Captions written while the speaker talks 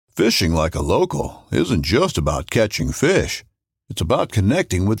Fishing like a local isn't just about catching fish. It's about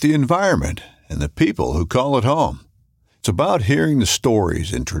connecting with the environment and the people who call it home. It's about hearing the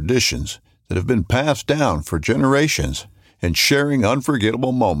stories and traditions that have been passed down for generations and sharing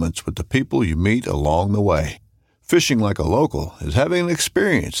unforgettable moments with the people you meet along the way. Fishing like a local is having an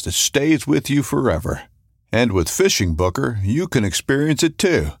experience that stays with you forever. And with Fishing Booker, you can experience it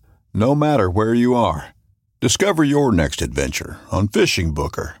too, no matter where you are. Discover your next adventure on Fishing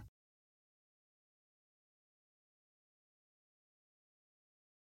Booker.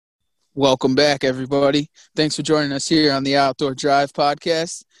 Welcome back, everybody. Thanks for joining us here on the Outdoor Drive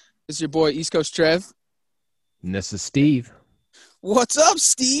podcast. This is your boy, East Coast Trev. And this is Steve. What's up,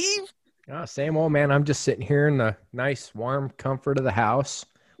 Steve? Oh, same old, man. I'm just sitting here in the nice, warm comfort of the house.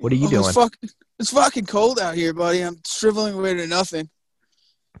 What are you doing? It's fucking cold out here, buddy. I'm shriveling away to nothing.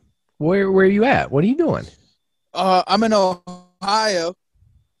 Where are you at? What are you doing? I'm in Ohio.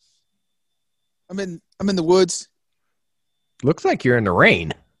 I'm in the woods. Looks like you're in the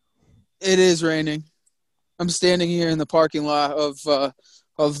rain. It is raining. I'm standing here in the parking lot of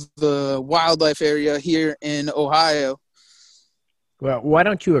the wildlife area here in Ohio. Well, why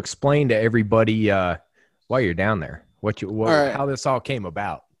don't you explain to everybody why you're down there? How this all came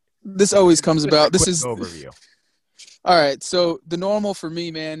about? This always comes about. This is overview. All right. So the normal for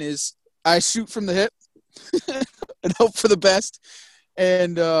me, man, is I shoot from the hip and hope for the best.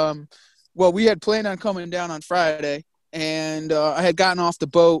 And we had planned on coming down on Friday, and I had gotten off the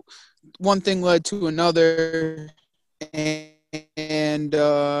boat. One thing led to another, and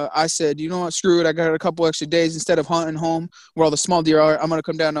I said, you know what, screw it. I got a couple extra days. Instead of hunting home where all the small deer are, I'm going to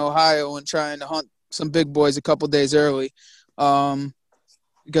come down to Ohio and try and hunt some big boys a couple days early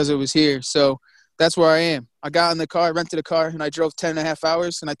because it was here. So that's where I am. I got in the car, rented a car, and I drove 10 and a half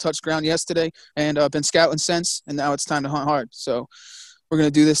hours, and I touched ground yesterday, and I've been scouting since, and now it's time to hunt hard. So we're going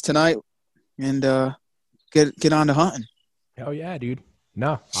to do this tonight and get on to hunting. Hell yeah, dude.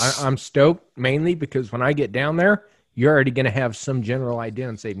 No, I'm stoked mainly because when I get down there, you're already going to have some general idea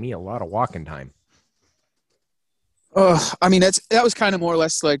and save me a lot of walking time. I mean, that was kind of more or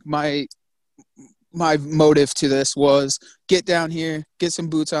less like my motive to this was get down here, get some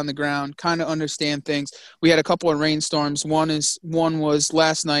boots on the ground, kind of understand things. We had a couple of rainstorms. One was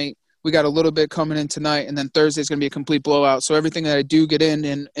last night. We got a little bit coming in tonight, and then Thursday's going to be a complete blowout. So everything that I do get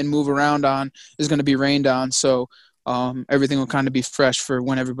in and move around on is going to be rained on. So everything will kind of be fresh for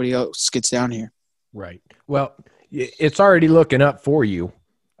when everybody else gets down here. Right. Well, it's already looking up for you.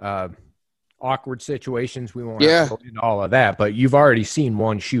 Awkward situations. We won't have to go into all of that, but you've already seen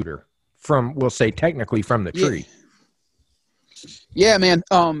one shooter from, we'll say technically from the tree. Yeah, man.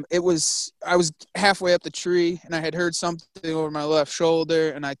 I was halfway up the tree and I had heard something over my left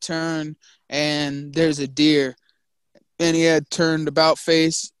shoulder, and I turned and there's a deer, and he had turned about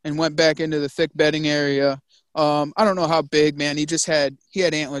face and went back into the thick bedding area. I don't know how big, man. He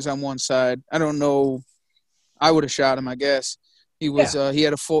had antlers on one side. I don't know. I would have shot him, I guess. He was he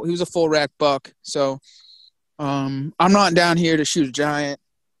was a full rack buck. So I'm not down here to shoot a giant.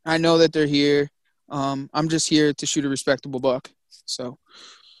 I know that they're here. I'm just here to shoot a respectable buck. So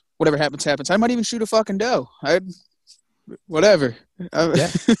whatever happens, happens. I might even shoot a fucking doe. Whatever.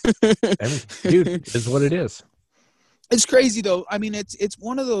 Yeah. Dude, is what it is. It's crazy, though. I mean, it's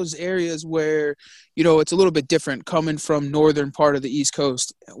one of those areas where, it's a little bit different coming from northern part of the East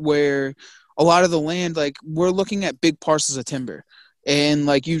Coast, where a lot of the land, like, we're looking at big parcels of timber. And,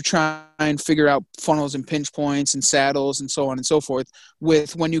 like, you try and figure out funnels and pinch points and saddles and so on and so forth.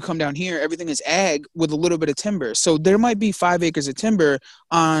 With when you come down here, everything is ag with a little bit of timber. So there might be 5 acres of timber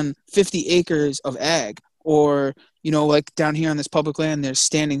on 50 acres of ag. Or, like down here on this public land, there's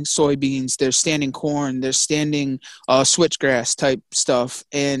standing soybeans, there's standing corn, there's standing switchgrass type stuff.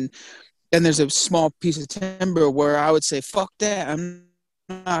 And then there's a small piece of timber where I would say, fuck that, I'm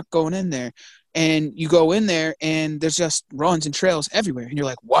not going in there. And you go in there and there's just runs and trails everywhere. And you're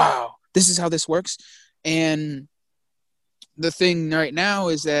like, wow, this is how this works. And the thing right now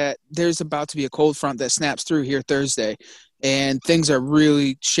is that there's about to be a cold front that snaps through here Thursday. And things are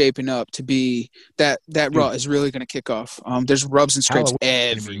really shaping up to be that rut is really going to kick off. There's rubs and scrapes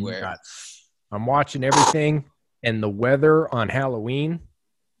everywhere. I'm watching everything, and the weather on Halloween,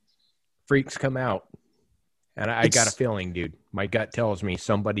 freaks come out. And I got a feeling, dude. My gut tells me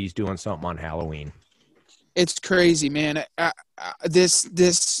somebody's doing something on Halloween. It's crazy, man.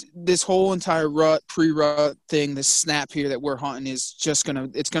 This whole entire pre-rut thing, this snap here that we're hunting is just gonna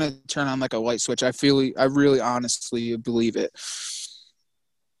turn on like a light switch. I really honestly believe it.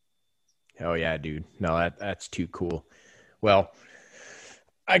 Hell yeah, dude. No, that's too cool. Well,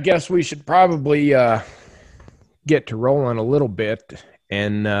 I guess we should probably get to rolling a little bit.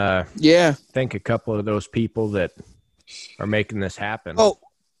 and thank a couple of those people that are making this happen. Oh,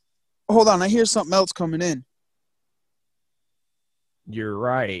 hold on. I hear something else coming in. You're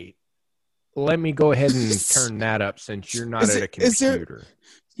right. Let me go ahead and turn that up since you're not at a computer.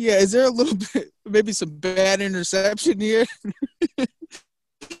 Is there a little bit, maybe some bad interception here?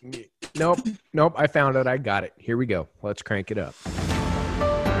 Nope. I found it. I got it. Here we go. Let's crank it up.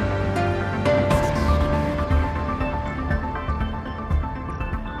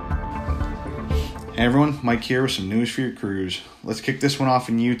 Hey everyone, Mike here with some news for your cruise. Let's kick this one off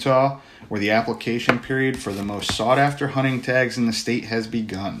in Utah, where the application period for the most sought-after hunting tags in the state has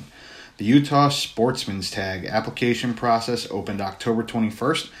begun. The Utah Sportsman's Tag application process opened October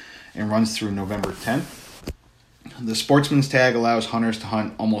 21st and runs through November 10th. The Sportsman's Tag allows hunters to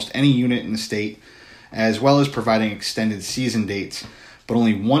hunt almost any unit in the state, as well as providing extended season dates, but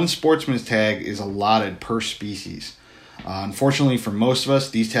only one Sportsman's Tag is allotted per species. Unfortunately for most of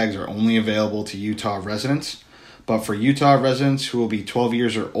us, these tags are only available to Utah residents, but for Utah residents who will be 12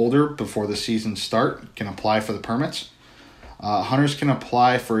 years or older before the season start can apply for the permits. Hunters can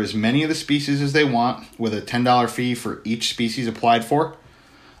apply for as many of the species as they want, with a $10 fee for each species applied for.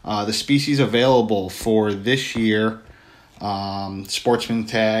 The species available for this year, Sportsman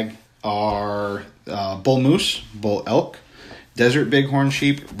Tag, are bull moose, bull elk, desert bighorn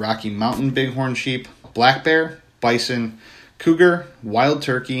sheep, Rocky Mountain bighorn sheep, black bear, bison, cougar, wild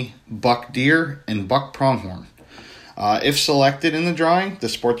turkey, buck deer, and buck pronghorn. If selected in the drawing, the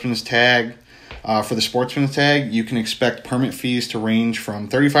Sportsman's Tag, for the Sportsman's Tag, you can expect permit fees to range from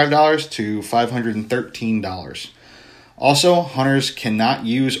 $35 to $513. Also, hunters cannot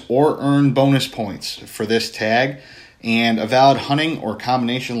use or earn bonus points for this tag, and a valid hunting or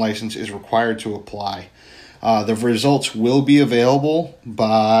combination license is required to apply. The results will be available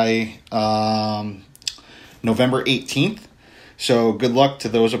by November 18th, so good luck to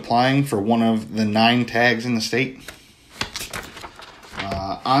those applying for one of the 9 tags in the state.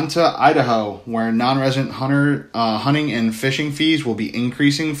 On to Idaho, where non-resident hunting and fishing fees will be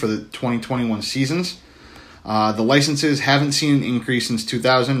increasing for the 2021 seasons. The licenses haven't seen an increase since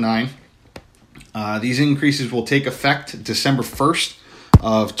 2009. These increases will take effect December 1st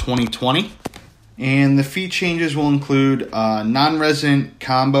of 2020. And the fee changes will include non-resident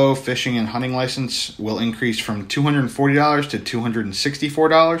combo fishing and hunting license will increase from $240 to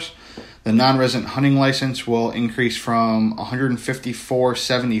 $264. The non-resident hunting license will increase from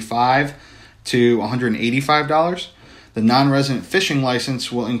 $154.75 to $185. The non-resident fishing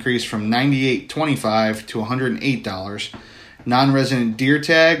license will increase from $98.25 to $108. Non-resident deer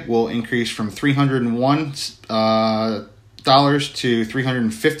tag will increase from $301 to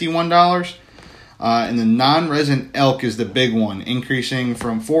 $351. And the non-resident elk is the big one, increasing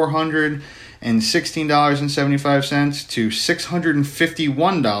from $416.75 to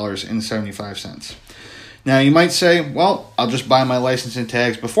 $651.75. Now, you might say, well, I'll just buy my license and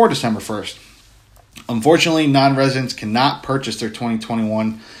tags before December 1st. Unfortunately, non-residents cannot purchase their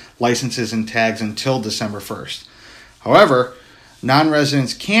 2021 licenses and tags until December 1st. However,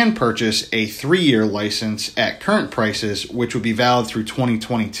 non-residents can purchase a 3-year license at current prices, which would be valid through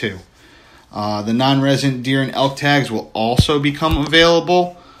 2022. The non-resident deer and elk tags will also become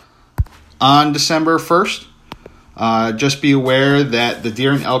available on December 1st. Just be aware that the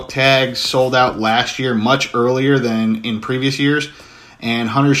deer and elk tags sold out last year much earlier than in previous years, and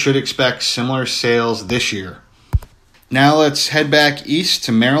hunters should expect similar sales this year. Now let's head back east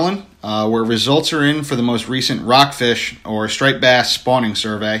to Maryland, where results are in for the most recent rockfish or striped bass spawning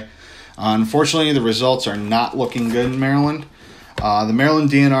survey. Unfortunately, the results are not looking good in Maryland. The Maryland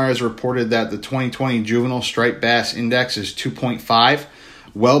DNR has reported that the 2020 juvenile striped bass index is 2.5,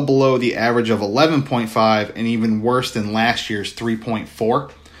 well below the average of 11.5 and even worse than last year's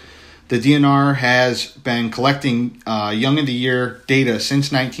 3.4. The DNR has been collecting young of the year data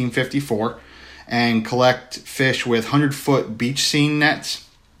since 1954 and collect fish with 100-foot beach scene nets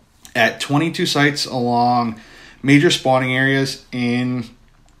at 22 sites along major spawning areas in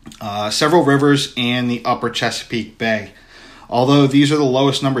several rivers and the upper Chesapeake Bay. Although these are the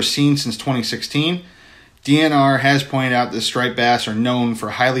lowest numbers seen since 2016, DNR has pointed out that striped bass are known for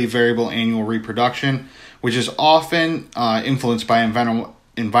highly variable annual reproduction, which is often influenced by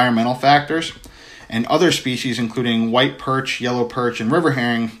environmental factors, and other species including white perch, yellow perch, and river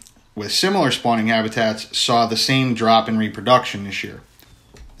herring with similar spawning habitats saw the same drop in reproduction this year.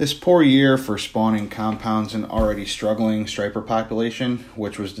 This poor year for spawning compounds an already struggling striper population,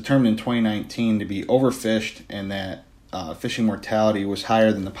 which was determined in 2019 to be overfished and that fishing mortality was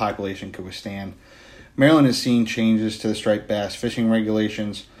higher than the population could withstand. Maryland has seen changes to the striped bass fishing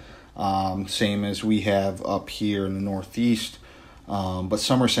regulations, same as we have up here in the Northeast. But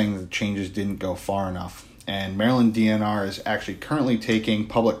some are saying that the changes didn't go far enough. And Maryland DNR is actually currently taking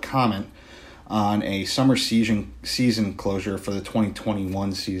public comment on a summer season closure for the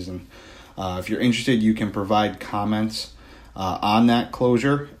 2021 season. If you're interested, you can provide comments on that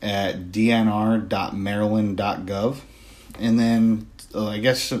closure at dnr.maryland.gov. And then, I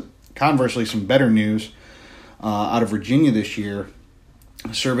guess, conversely, some better news out of Virginia this year.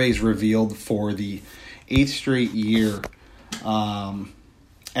 Surveys revealed for the 8th straight year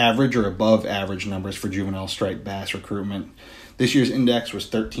average or above average numbers for juvenile striped bass recruitment. This year's index was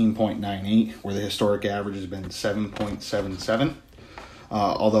 13.98, where the historic average has been 7.77.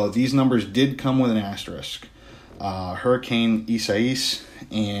 Although these numbers did come with an asterisk. Hurricane Isaias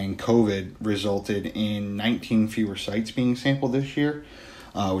and COVID resulted in 19 fewer sites being sampled this year,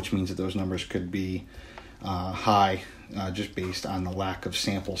 which means that those numbers could be high just based on the lack of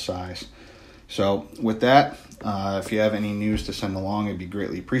sample size. So with that, if you have any news to send along, it'd be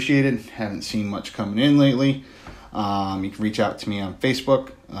greatly appreciated. Haven't seen much coming in lately. You can reach out to me on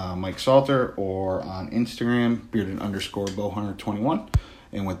Facebook, Mike Salter, or on Instagram, bearded_bowhunter21.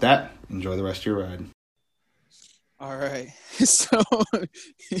 And with that, enjoy the rest of your ride. All right. So,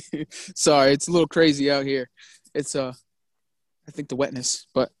 sorry, it's a little crazy out here. It's, I think the wetness,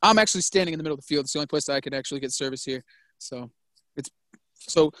 but I'm actually standing in the middle of the field. It's the only place that I can actually get service here. So,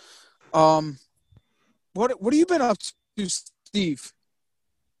 what have you been up to, Steve?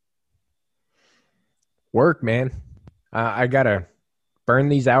 Work, man. I gotta burn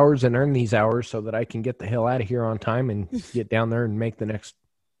these hours and earn these hours so that I can get the hell out of here on time and get down there and make the next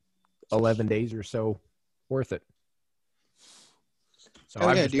 11 days or so worth it. So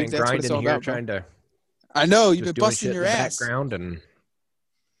I've just been grinding here, trying to. I know you've been busting your ass. Background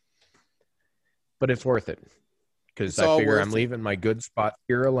but it's worth it because I figure I'm leaving my good spot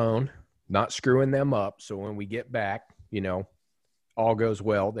here alone, not screwing them up. So when we get back, all goes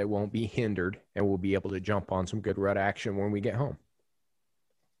well. They won't be hindered, and we'll be able to jump on some good rut action when we get home.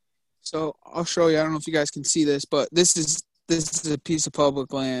 So I'll show you. I don't know if you guys can see this, but this is a piece of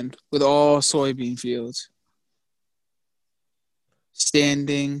public land with all soybean fields.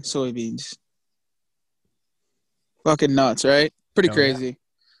 Standing soybeans. Fucking nuts, right? Pretty crazy. Yeah.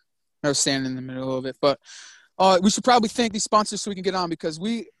 I was standing in the middle of it. But we should probably thank these sponsors so we can get on, because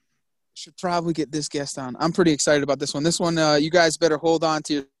we should probably get this guest on. I'm pretty excited about this one. This one, you guys better hold on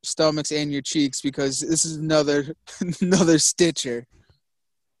to your stomachs and your cheeks, because this is another stitcher.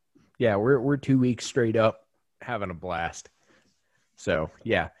 Yeah, we're 2 weeks straight up having a blast. So,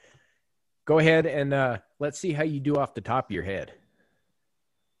 yeah. Go ahead and let's see how you do off the top of your head.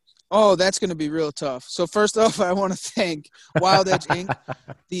 Oh, that's going to be real tough. So first off, I want to thank Wild Edge Inc.,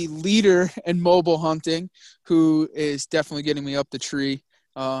 the leader in mobile hunting, who is definitely getting me up the tree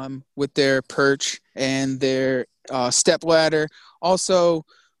with their perch and their step ladder. Also,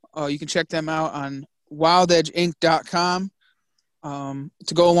 you can check them out on wildedgeinc.com.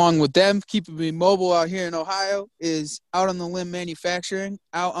 To go along with them, keeping me mobile out here in Ohio, is Out on the Limb Manufacturing,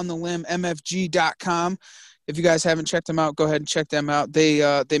 Out on the Limb MFG.com. If you guys haven't checked them out, go ahead and check them out. They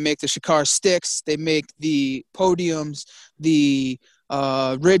make the Shikar sticks. They make the podiums, the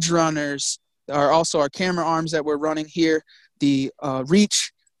Ridge Runners, are also our camera arms that we're running here, the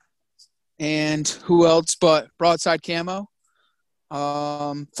Reach, and who else but Broadside Camo,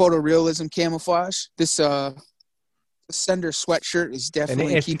 photorealism camouflage. This Sender sweatshirt is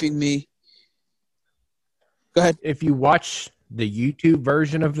definitely keeping me. Go ahead. If you watch the YouTube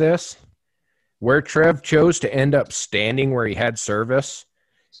version of this, where Trev chose to end up standing where he had service,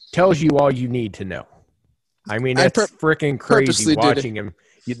 tells you all you need to know. I mean, it's freaking crazy watching him.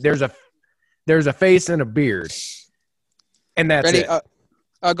 There's a face and a beard, and that's ready? it.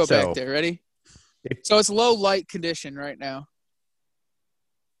 I'll go back there. Ready? So it's low light condition right now.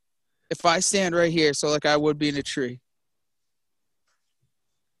 If I stand right here, so like I would be in a tree.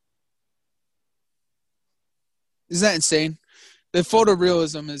 Isn't that insane? The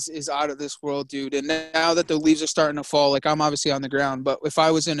photorealism is out of this world, dude. And now that the leaves are starting to fall, like I'm obviously on the ground, but if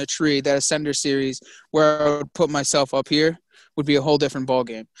I was in a tree, that Ascender series where I would put myself up here would be a whole different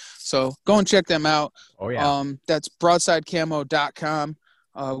ballgame. So go and check them out. Oh, yeah. That's broadsidecamo.com.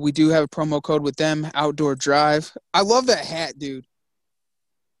 We do have a promo code with them, Outdoor Drive. I love that hat, dude.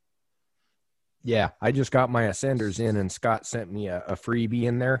 Yeah, I just got my Ascenders in, and Scott sent me a freebie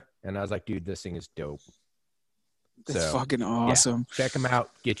in there, and I was like, dude, this thing is dope. That's fucking awesome. Yeah, check them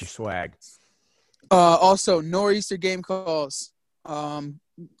out. Get your swag. Also, Nor'easter game calls.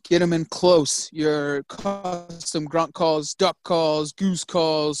 Get them in close. Your custom grunt calls, duck calls, goose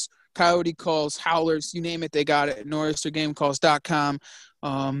calls, coyote calls, howlers, you name it, they got it at nor'eastergamecalls.com.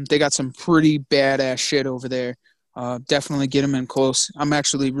 They got some pretty badass shit over there. definitely get them in close. I'm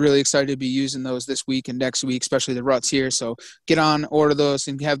actually really excited to be using those this week and next week, especially the ruts here. So get on, order those,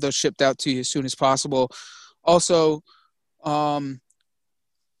 and have those shipped out to you as soon as possible. Also, I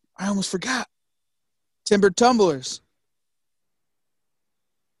almost forgot. Timber tumblers.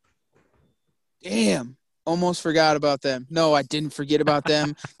 Damn. Almost forgot about them. No, I didn't forget about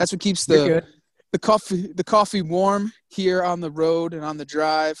them. That's what keeps the coffee warm here on the road and on the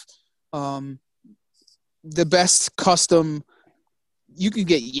drive. The best custom, you can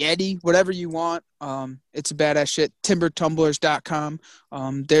get Yeti, whatever you want. It's a badass shit. Timbertumblers.com.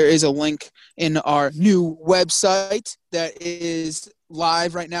 There is a link in our new website that is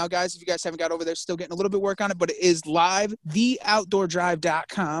live right now, guys. If you guys haven't got over there, still getting a little bit of work on it, but it is live,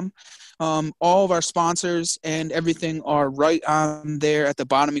 theoutdoordrive.com. All of our sponsors and everything are right on there at the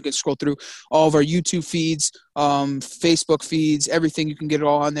bottom. You can scroll through all of our YouTube feeds, Facebook feeds, everything. You can get it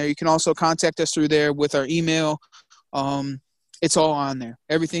all on there. You can also contact us through there with our email. It's all on there.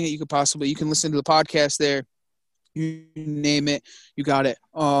 Everything that you could possibly. You can listen to the podcast there. You name it, you got it.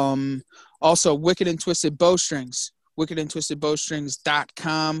 Also, Wicked and Twisted Bowstrings,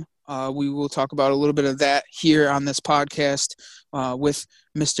 wickedandtwistedbowstrings.com. We will talk about a little bit of that here on this podcast with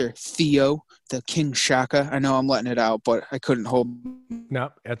Mr. Theo, the King Shaka. I know I'm letting it out, but I couldn't hold. No,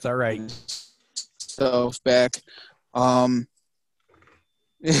 that's all right. Myself back. But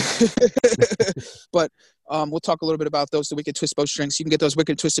we'll talk a little bit about those, the Wicked Twist Bowstrings. You can get those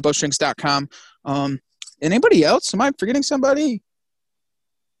wickedtwistedbowstrings.com. Anybody else? Am I forgetting somebody?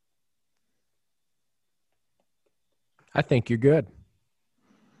 I think you're good.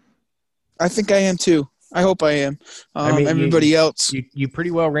 I think I am too. I hope I am. Everybody else. You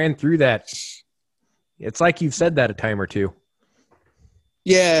pretty well ran through that. It's like you've said that a time or two.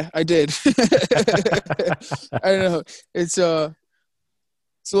 Yeah, I did. I don't know. It's a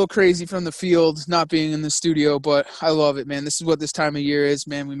little crazy from the field, not being in the studio, but I love it, man. This is what this time of year is,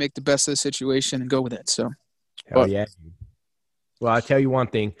 man. We make the best of the situation and go with it. So, hell yeah. Well, I'll tell you one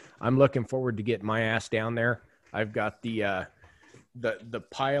thing. I'm looking forward to getting my ass down there. I've got the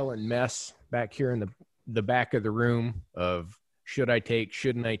pile and mess back here in the back of the room of should I take,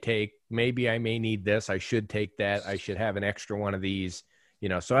 shouldn't I take? Maybe I may need this. I should take that. I should have an extra one of these.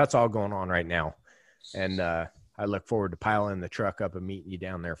 So that's all going on right now. And I look forward to piling the truck up and meeting you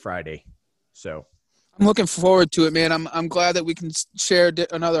down there Friday. So I'm looking forward to it, man. I'm glad that we can share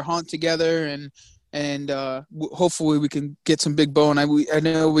another hunt together and hopefully we can get some big bone. I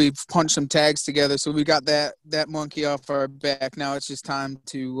know we've punched some tags together, so we got that monkey off our back. Now it's just time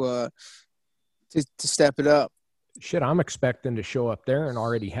to step it up. Shit, I'm expecting to show up there and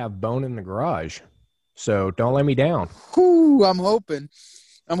already have bone in the garage. So don't let me down. Whew, I'm hoping,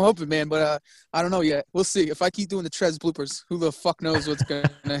 man, but I don't know yet. We'll see. If I keep doing the Trez bloopers, who the fuck knows what's going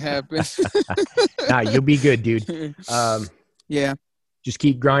to happen. Nah, you'll be good, dude. Yeah. Just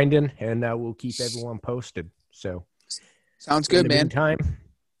keep grinding, and we'll keep everyone posted. So sounds good, man. Meantime,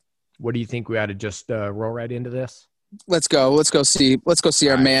 what do you think? We ought to just roll right into this? Let's go. Let's go see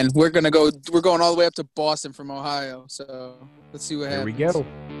our man. We're going all the way up to Boston from Ohio. So let's see what happens. Here we go.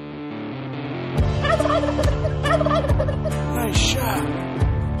 Nice shot.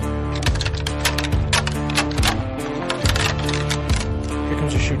 Here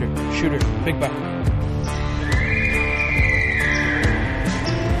comes a shooter, big buck.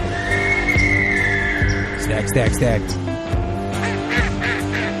 Stag.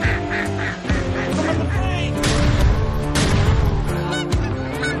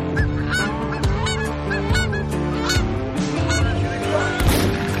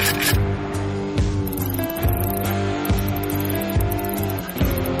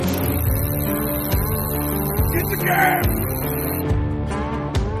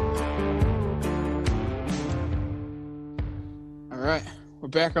 All right, we're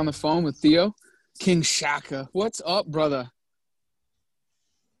back on the phone with Theo, King Shaka. What's up, brother?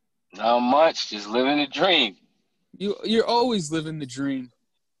 Not much, just living the dream. You're always living the dream.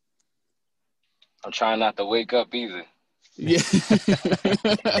 I'm trying not to wake up either. Yeah.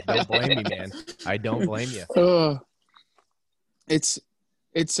 I don't blame you, man. I don't blame you. It's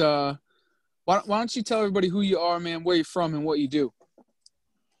why don't you tell everybody who you are, man, where you're from, and what you do?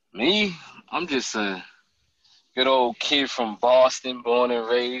 Me? I'm just a good old kid from Boston, born and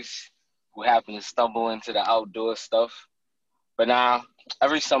raised, who happened to stumble into the outdoor stuff. But now,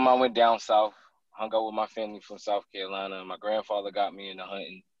 every summer I went down south, hung out with my family from South Carolina. My grandfather got me into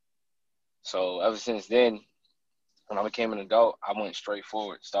hunting. So ever since then, when I became an adult, I went straight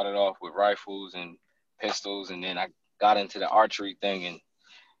forward. Started off with rifles and pistols, and then I got into the archery thing, and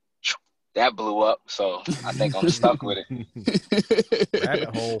that blew up. So I think I'm stuck with it.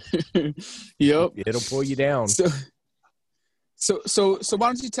 Rabbit hole. Yep. It'll pull you down. So why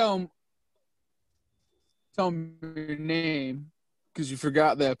don't you tell him your name, because you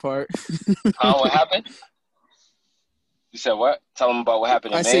forgot that part. What happened? You said what? Tell him about what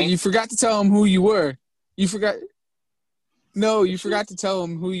happened in I Maine? said you forgot to tell him who you were. You forgot. No, you forgot to tell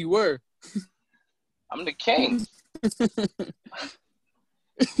him who you were. I'm the king.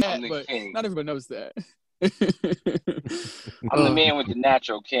 I'm the but king. Not everybody knows that. I'm the man with the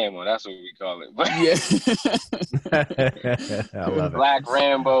natural camo. That's what we call it. Yeah. I love it. Black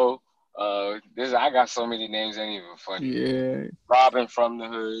Rambo. I got so many names, ain't even funny. Yeah. Robin from the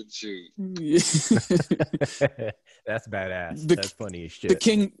hood. Shoot. Yeah. That's badass. That's funny as shit.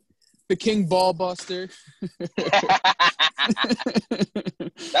 The King Ball Buster.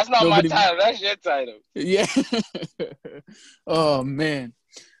 That's not my title. That's your title. Yeah. Oh man.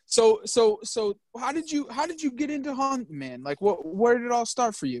 So how did you get into hunting, man? Like where did it all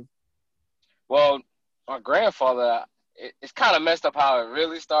start for you? Well, my grandfather, it's kind of messed up how it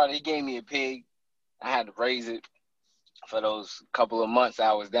really started. He gave me a pig. I had to raise it for those couple of months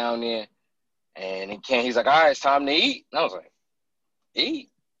I was down there. And he's like, all right, it's time to eat. And I was like, eat?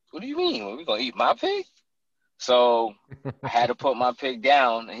 What do you mean? Are we going to eat my pig? So I had to put my pig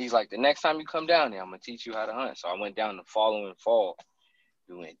down. And he's like, the next time you come down there, I'm going to teach you how to hunt. So I went down the following fall.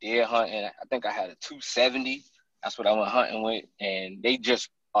 We went deer hunting. I think I had a 270. That's what I went hunting with. And they just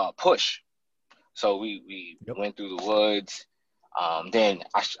push. So we went through the woods. Then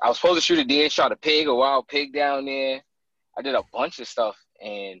I was supposed to shoot a deer, shot a wild pig down there. I did a bunch of stuff.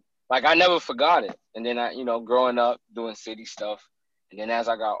 And, I never forgot it. And then growing up, doing city stuff. And then as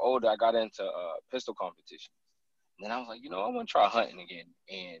I got older, I got into pistol competition. And then I was like, I want to try hunting again.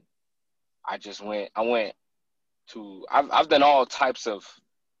 And I've done all types of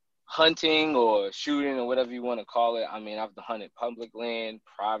hunting or shooting or whatever you want to call it. I mean, I've hunted public land,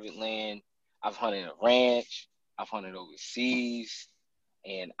 private land. I've hunted a ranch. I've hunted overseas.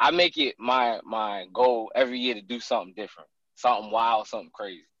 And I make it my goal every year to do something different, something wild, something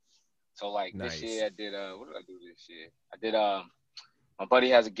crazy. So nice. This year I did, what did I do this year? I did, my buddy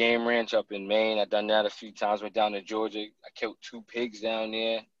has a game ranch up in Maine. I've done that a few times. Went down to Georgia. I killed 2 pigs down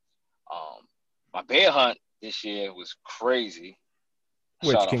there. My bear hunt this year was crazy.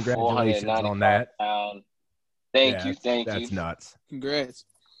 Which, congratulations on that. Thank you. That's nuts. Congrats.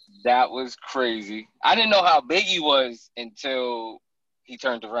 That was crazy. I didn't know how big he was until he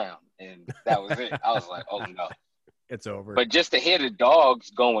turned around, and that was it. I was like, oh, no. It's over. But just to hear the dogs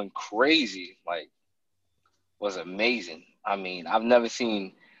going crazy, was amazing. I mean, I've never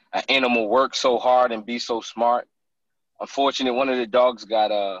seen an animal work so hard and be so smart. Unfortunately, one of the dogs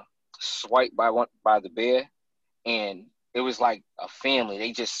got swiped by the bear, and it was like a family.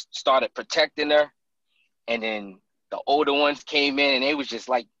 They just started protecting her, and then the older ones came in, and they was just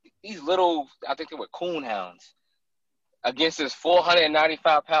like these little, I think they were coon hounds, against this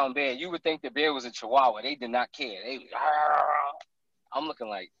 495-pound bear. You would think the bear was a Chihuahua. They did not care. They was, I'm looking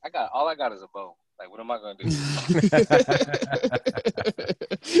like all I got is a bow. What am I going to do?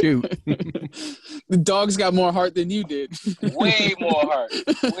 Shoot. The dog's got more heart than you did. Way more heart.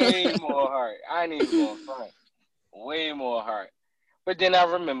 Way more heart. I ain't even going to front. Way more heart. But then I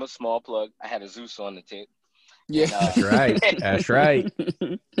remember, small plug, I had a Zeus on the tip. Yeah. And, That's right.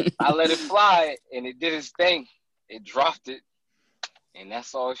 I let it fly, and it did its thing. It dropped it, and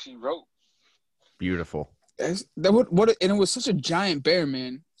that's all she wrote. Beautiful. And it was such a giant bear,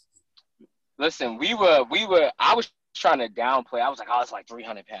 man. Listen, I was trying to downplay. I was like, it's like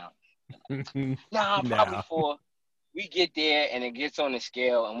 300 pounds. Probably 4. We get there, and it gets on the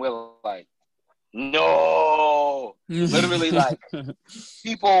scale, and we're like, no. Literally,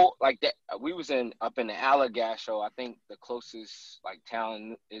 people like that. We was up in the Allegasho. I think the closest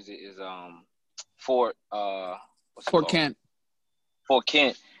town is Fort Kent. Fort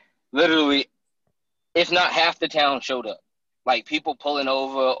Kent. Literally, if not half the town showed up. People pulling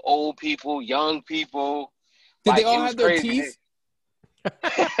over, old people, young people. Did they all have their teeth?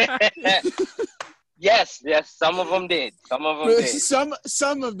 Yes. Some of them did. Some of them did. Some.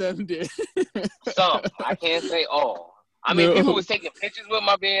 I can't say all. I mean, people was taking pictures with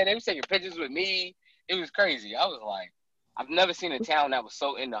my bear. They was taking pictures with me. It was crazy. I was like, I've never seen a town that was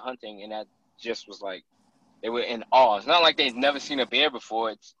so into hunting, and that just was they were in awe. It's not like they've never seen a bear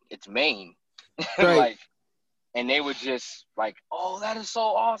before. It's Maine. Right. And they were just like, oh, that is so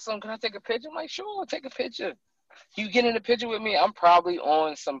awesome. Can I take a picture? I'm like, sure, take a picture. You get in the picture with me? I'm probably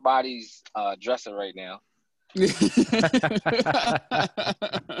on somebody's dresser right now.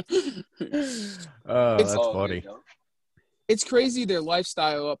 Oh, that's funny. it's crazy their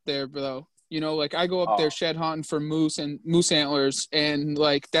lifestyle up there, bro. You know, like I go up there shed hunting for moose and moose antlers, and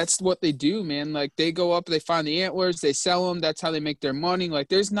like that's what they do, man. Like they go up, they find the antlers, they sell them. That's how they make their money. Like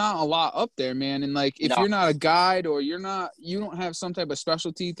there's not a lot up there, man. And like if you're not a guide or you don't have some type of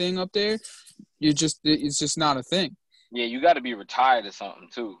specialty thing up there, it's just not a thing. Yeah, you got to be retired or something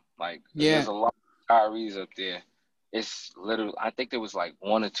too. Like there's a lot of retirees up there. It's literally, I think there was like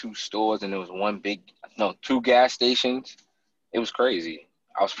 1 or 2 stores, and there was 2 gas stations. It was crazy.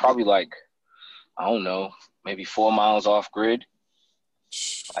 I was probably like, I don't know, maybe 4 miles off grid.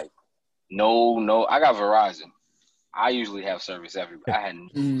 Like, no, I got Verizon. I usually have service everywhere. I had no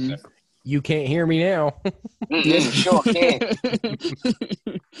service. You can't hear me now. Sure can't.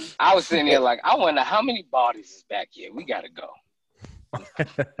 I was sitting there like, I wonder how many bodies is back here. We got to go.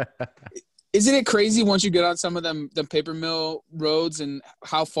 Isn't it crazy once you get on some of them paper mill roads and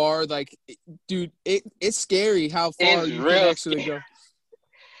how far, like, dude, it's scary how far you can actually go.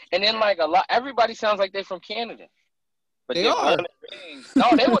 And then, like, everybody sounds like they're from Canada. But they are. No,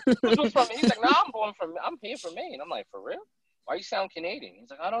 they were from, he's like, no, I'm here from Maine. I'm like, for real? Why you sound Canadian? He's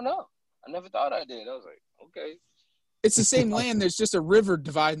like, I don't know. I never thought I did. I was like, okay. It's the same land. There's just a river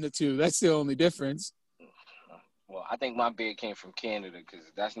dividing the two. That's the only difference. Well, I think my bear came from Canada because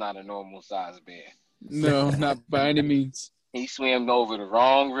that's not a normal size bear. No, not by any means. He swam over the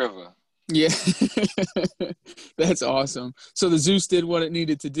wrong river. Yeah. That's awesome. So the Zeus did what it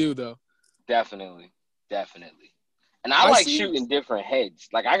needed to do, though. Definitely. And I like shooting different heads.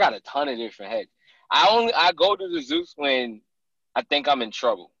 Like, I got a ton of different heads. I go to the Zeus when I think I'm in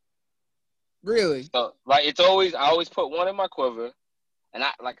trouble. Really? So, like, I always put one in my quiver. And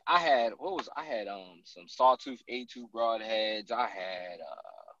I had some sawtooth A2 broadheads. I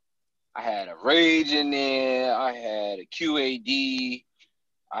had a Rage in there. I had a QAD.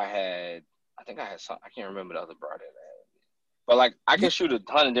 I think I had some. I can't remember the other broadhead I had. But like I can shoot a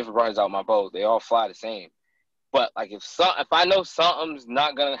ton of different broadheads out my bow. They all fly the same. But like if I know something's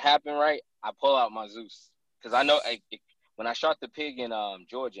not gonna happen right, I pull out my Zeus because I know when I shot the pig in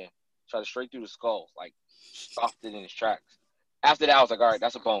Georgia, shot it straight through the skull, like stopped it in its tracks. After that, I was like, all right,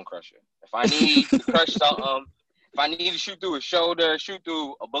 that's a bone crusher. If I need to crush something, if I need to shoot through a shoulder, shoot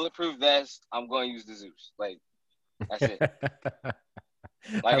through a bulletproof vest, I'm going to use the Zeus. Like, that's it.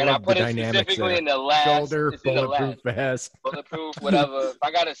 Like, and I put it specifically in the last. Shoulder, bulletproof vest. Bulletproof, whatever. If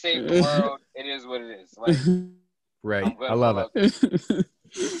I got to save the world, it is what it is. Like, right. I love it. And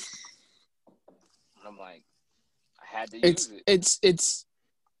I'm like, I had to use it.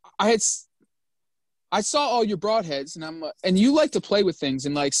 I saw all your broadheads, and you like to play with things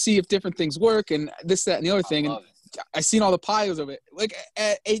and like see if different things work and this, that, and the other thing. And I seen all the piles of it. Like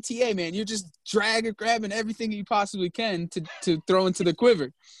at ATA, man, you're just grabbing everything you possibly can to throw into the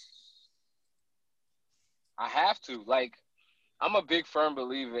quiver. I have to. Like, I'm a big firm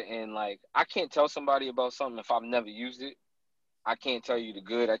believer in like I can't tell somebody about something if I've never used it. I can't tell you the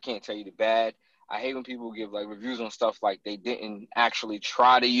good. I can't tell you the bad. I hate when people give like reviews on stuff like they didn't actually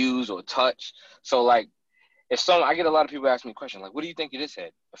try to use or touch. So like I get a lot of people asking me questions like, what do you think of this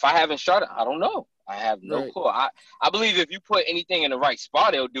head? If I haven't shot it, I don't know. I have no clue. I believe if you put anything in the right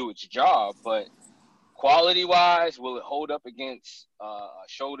spot, it'll do its job. But quality wise, will it hold up against a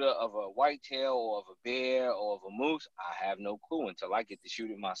shoulder of a whitetail or of a bear or of a moose? I have no clue until I get to shoot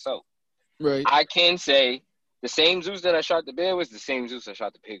it myself. Right. I can say the same Zeus that I shot the bear with, the same Zeus I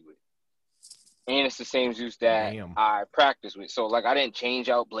shot the pig with. And it's the same Zeus that I practice with. So, like, I didn't change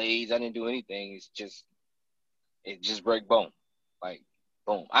out blades. I didn't do anything. It just break bone. Like,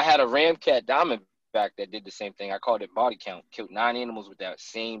 boom. I had a Ramcat Diamondback that did the same thing. I called it body count. Killed 9 animals with that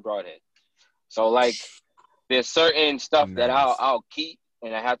same broadhead. So, like, there's certain stuff that I'll keep,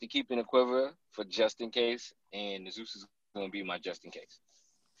 and I have to keep in the quiver for just in case. And the Zeus is going to be my just in case.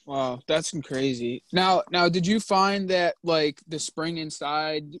 Wow, that's crazy. Now, did you find that, like, the spring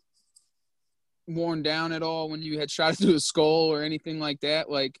inside worn down at all when you had shot it through the skull or anything like that?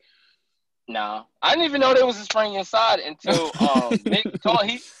 Like, no, I didn't even know there was a spring inside until Nick told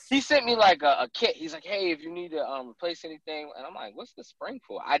he sent me like a kit. He's like, hey, if you need to replace anything, and I'm like, what's the spring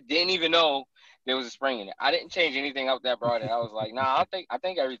for? I didn't even know there was a spring in it. I didn't change anything out that broadhead. I was like, nah, I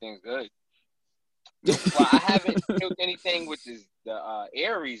think everything's good. Well, I haven't killed anything with the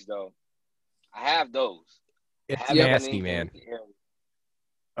Aries though. I have those. It's nasty, man.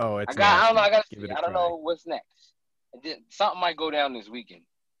 Oh, it's nasty. I don't know. I gotta see. I don't know what's next. Something might go down this weekend.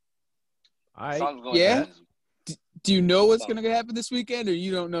 Something's going down this weekend. Do you know what's gonna happen this weekend, or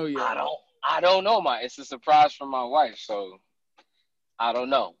you don't know yet? I don't know. It's a surprise from my wife, so I don't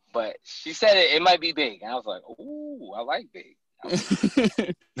know. But she said it might be big, and I was like, ooh, I like big.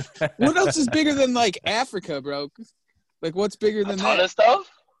 What else is bigger than like Africa, bro? Like, what's bigger A than ton that? of stuff.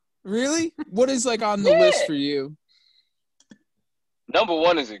 Really? What is like on the list for you? Number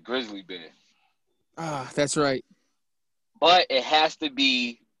one is a grizzly bear. Ah, that's right. But it has to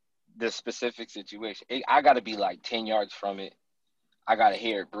be the specific situation. I got to be like 10 yards from it. I got to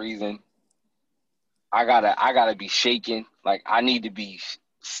hear it breathing. I gotta be shaking. Like, I need to be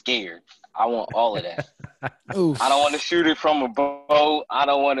scared. I want all of that. Oof. I don't want to shoot it from a boat. I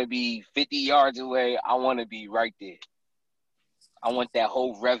don't want to be 50 yards away. I want to be right there. I want that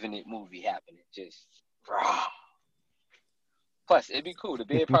whole Revenant movie happening. Just, rah. Plus, it'd be cool. The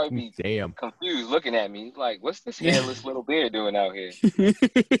bear probably be Damn. confused looking at me. Like, what's this hairless little bear doing out here?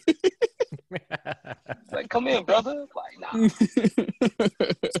 Like, come in, brother. Like, nah.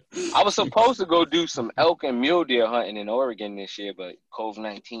 I was supposed to go do some elk and mule deer hunting in Oregon this year, but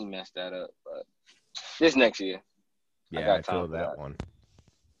COVID-19 messed that up. But this next year, I Yeah, got I time feel for that one.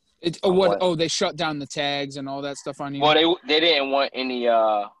 They shut down the tags and all that stuff on you? Well, they didn't want any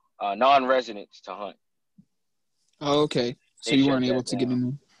non-residents to hunt. Oh, okay. So They you shut weren't able that to get down. in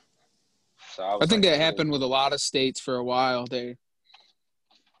there. So I think that happened with a lot of states for a while.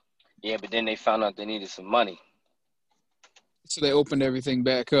 Yeah, but then they found out they needed some money. So they opened everything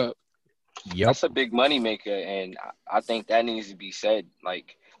back up. Yep. That's a big money maker, and I think that needs to be said.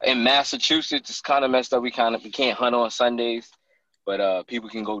 Like, in Massachusetts, it's kind of messed up. We can't hunt on Sundays, but people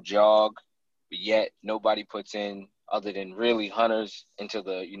can go jog. But yet nobody puts in, other than really hunters, into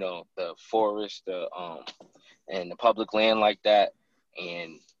the the forest, and the public land like that,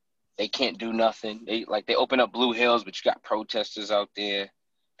 and they can't do nothing. They open up Blue Hills, but you got protesters out there,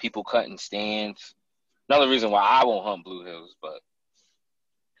 people cutting stands. Another reason why I won't hunt Blue Hills, but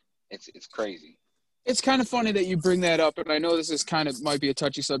it's crazy. It's kind of funny that you bring that up, and I know this is kind of might be a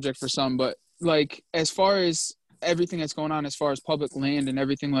touchy subject for some, but like as far as everything that's going on as far as public land and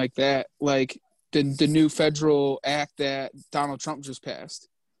everything like that, like the new federal act that Donald Trump just passed.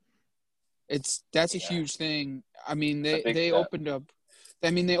 That's a huge thing. I mean, they opened up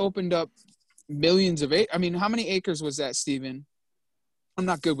millions of acres. I mean, how many acres was that, Steven? I'm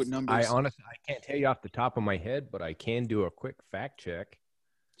not good with numbers. I can't tell you off the top of my head, but I can do a quick fact check.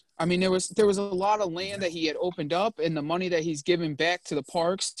 I mean, there was a lot of land that he had opened up, and the money that he's given back to the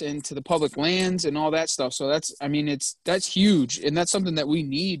parks and to the public lands and all that stuff. So that's huge, and that's something that we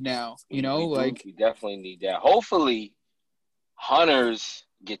need now. We definitely need that. Hopefully, hunters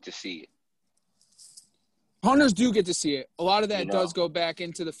get to see it. Hunters do get to see it. A lot of that does go back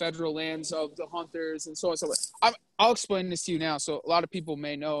into the federal lands of the hunters and so on and so forth. I'll explain this to you now. So a lot of people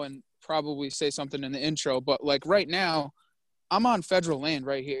may know and probably say something in the intro, but like right now, I'm on federal land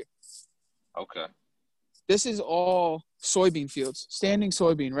right here. Okay. This is all soybean fields, standing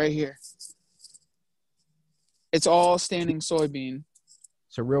soybean right here. It's all standing soybean.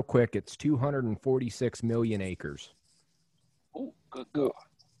 So real quick, it's 246 million acres. Oh, good God.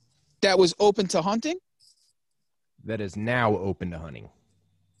 That was open to hunting? That is now open to hunting.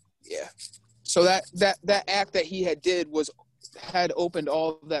 Yeah. So that act that he had opened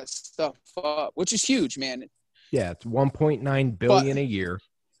all of that stuff up, which is huge, man. Yeah, it's 1.9 billion a year,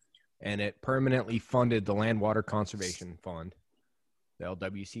 and it permanently funded the Land Water Conservation Fund, the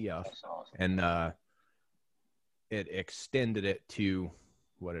LWCF, and it extended it to,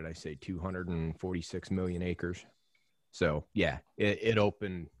 what did I say, 246 million acres. So yeah, it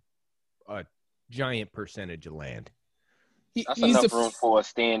opened a giant percentage of land. That's enough room for a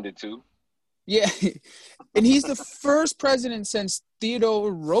standard too. Yeah, and he's the first president since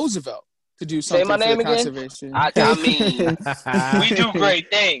Theodore Roosevelt to do something for the conservation. I mean, we do great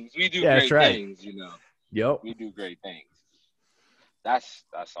things. We do great things, Yep. We do great things. That's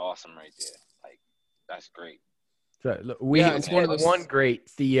awesome right there. Like, that's great. So it's one great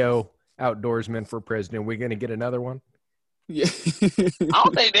Theo outdoorsman for president. We're going to get another one. Yeah. I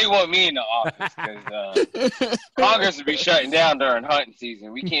don't think they want me in the office because Congress will be shutting down during hunting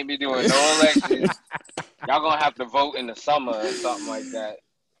season. We can't be doing no elections. Y'all gonna have to vote in the summer or something like that.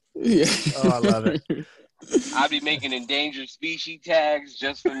 Yeah. Oh, I love it. I'll be making endangered species tags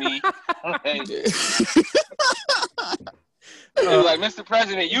just for me. Like, Mr.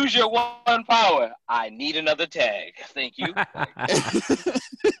 President, use your one power. I need another tag. Thank you.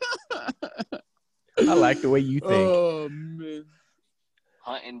 I like the way you think. Oh, man.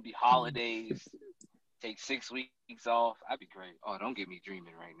 Hunting, be holidays, take 6 weeks off. That'd be great. Oh, don't get me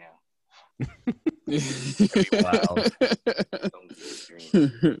dreaming right now. Wow. Don't get me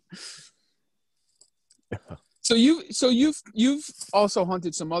dreaming. So you've also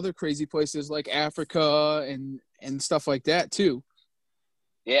hunted some other crazy places like Africa and stuff like that too.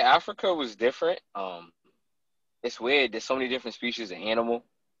 Yeah, Africa was different. It's weird. There's so many different species of animal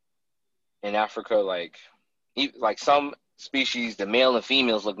in Africa. Like, like some species, the male and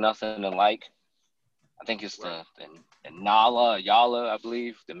females look nothing alike. I think it's the Nala, Yala, I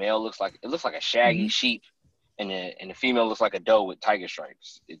believe. The male looks like a shaggy sheep, and the female looks like a doe with tiger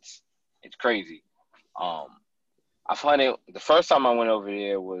stripes. It's crazy. I find it the first time I went over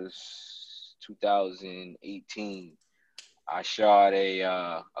there was 2018. I shot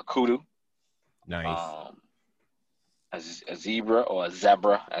a kudu, Nice. a zebra or a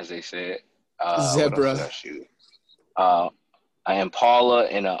zebra as they say it. Zebra. What else did I shoot? An impala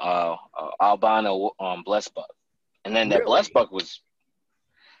and a albino blessed buck, and then that Really? blessed buck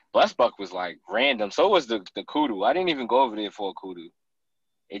was like random. So was the kudu. I didn't even go over there for a kudu.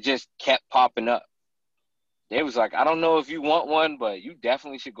 It just kept popping up. They was like, I don't know if you want one, but you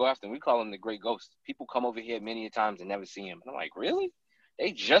definitely should go after him. We call him the Great Ghost. People come over here many a times and never see him. And I'm like, really?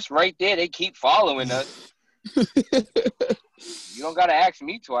 They just right there. They keep following us. You don't got to ask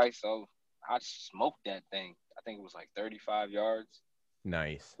me twice. So I smoked that thing. I think it was like 35 yards.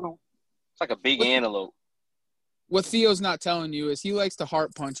 Nice. It's like a big antelope. What Theo's not telling you is he likes to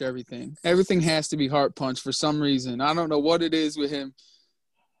heart punch everything. Everything has to be heart punch for some reason. I don't know what it is with him.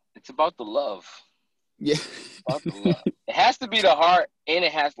 It's about the love. Yeah. About the love. It has to be the heart, and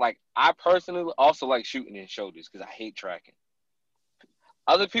it has I personally also like shooting in shoulders because I hate tracking.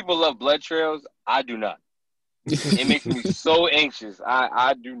 Other people love blood trails. I do not. It makes me so anxious.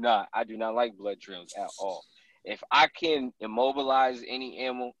 I do not. I do not like blood trails at all. If I can immobilize any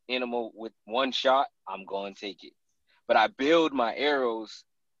animal with one shot, I'm going to take it. But I build my arrows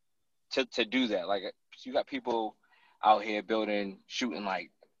to do that. Like, you got people out here shooting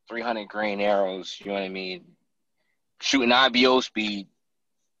like 300 grain arrows, you know what I mean? Shooting IBO speed,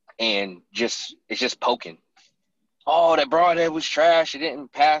 and it's just poking. Oh, that broadhead was trash. It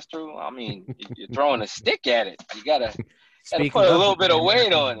didn't pass through. I mean, you're throwing a stick at it. You gotta put a little bit of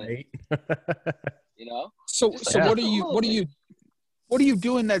weight on it. You know. So what are you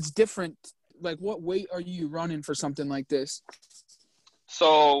doing that's different? Like, what weight are you running for something like this?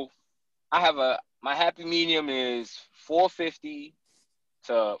 So I have my happy medium is 450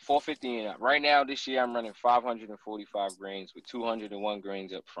 to 450 and up. Right now, this year, I'm running 545 grains with 201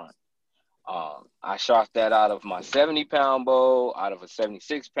 grains up front. I shot that out of my 70-pound bow, out of a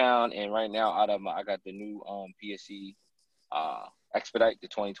 76-pound, and right now I got the new PSC Expedite, the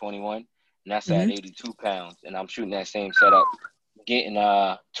 2021, and that's at 82 pounds, and I'm shooting that same setup, getting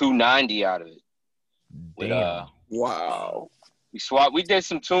 290 out of it. Damn. Wow. We did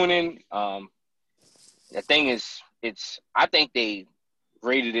some tuning. The thing is, I think they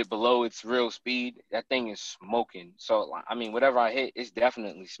rated it below its real speed. That thing is smoking. So, I mean, whatever I hit, it's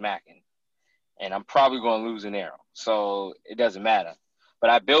definitely smacking. And I'm probably going to lose an arrow. So it doesn't matter.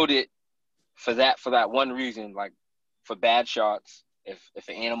 But I build it for that one reason, like for bad shots. If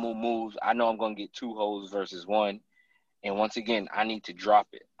an animal moves, I know I'm going to get 2 holes versus 1. And once again, I need to drop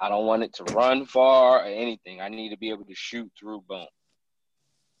it. I don't want it to run far or anything. I need to be able to shoot through bone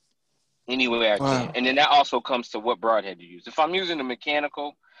any way I can. And then that also comes to what broadhead to use. If I'm using a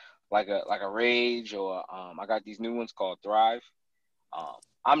mechanical, like a Rage, or I got these new ones called Thrive,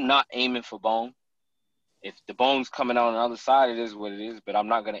 I'm not aiming for bone. If the bone's coming out on the other side, it is what it is, but I'm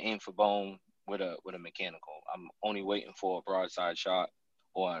not going to aim for bone with a mechanical. I'm only waiting for a broadside shot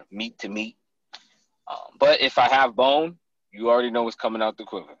or meat to meat. But if I have bone, you already know what's coming out the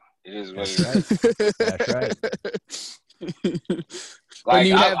quiver. It is what it is. That's right. When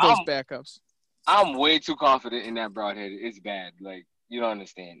you have those backups. I'm way too confident in that broadhead. It's bad. Like, you don't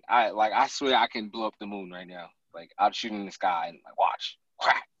understand. I swear I can blow up the moon right now. Like, I'm shooting in the sky and watch,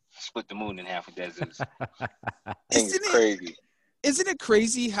 crack, split the moon in half with that Zeus. It's crazy. Isn't it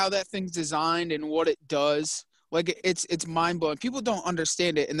crazy how that thing's designed and what it does? Like, it's mind-blowing. People don't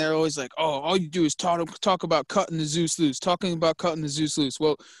understand it, and they're always like, oh, all you do is talk about cutting the Zeus loose, talking about cutting the Zeus loose.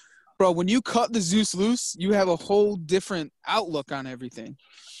 Well, bro, when you cut the Zeus loose, you have a whole different outlook on everything.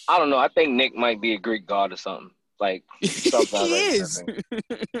 I don't know. I think Nick might be a Greek god or something. Like, something he is.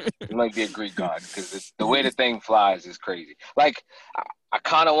 He might be a Greek god because the way the thing flies is crazy. Like, I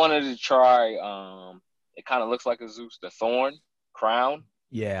kind of wanted to try. It kind of looks like a Zeus, the thorn crown.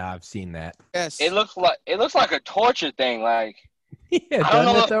 Yeah, I've seen that. Yes. It looks like a torture thing. Like, yeah, I don't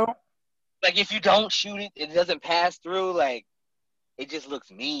know it though. Like, if you don't shoot it, it doesn't pass through. Like, it just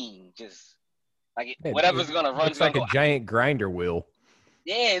looks mean. Just like whatever's gonna run. Looks like a giant grinder wheel.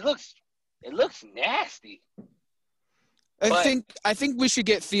 Yeah, it looks nasty. I think we should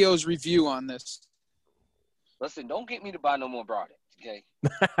get Theo's review on this. Listen, don't get me to buy no more broadheads, okay?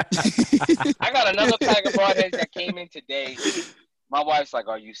 I got another pack of broadheads that came in today. My wife's like,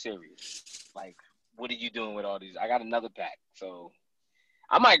 "Are you serious? Like, what are you doing with all these?" I got another pack, so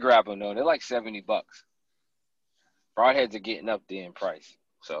I might grab them though. They're like $70. broadheads are getting up there in price.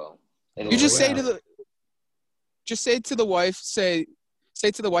 So you just say to the wife, say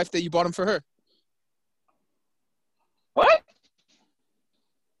to the wife that you bought them for her. What?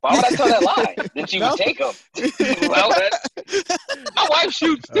 Why would I tell that lie? Then she would take them. Well, my wife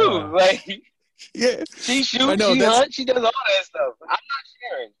shoots too. Yeah, she shoots, she hunts, she does all that stuff.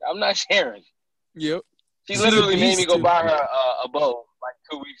 I'm not sharing. Yep. She literally made me go buy her a bow like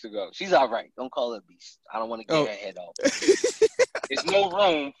 2 weeks ago. She's all right. Don't call her a beast. I don't want to get her head off. There's no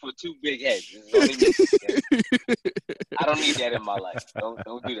room for 2 big heads. There's only me. I don't need that in my life. Don't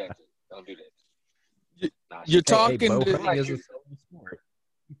do that. Don't do that. Nah, you're talking to What'd you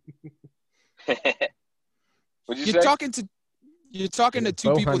you're say? You're talking to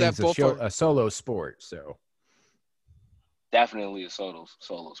two people that both are a solo sport, so definitely a solo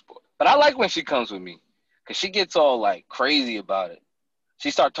sport. But I like when she comes with me because she gets all like crazy about it.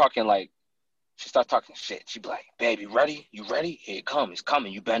 She start talking shit. She be like, "Baby, ready? You ready? Here it comes. It's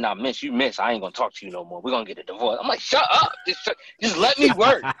coming. You better not miss. You miss, I ain't gonna talk to you no more. We're gonna get a divorce." I'm like, "Shut up! Just let me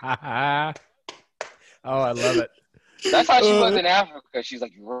work." Oh, I love it. That's how she was in Africa. She's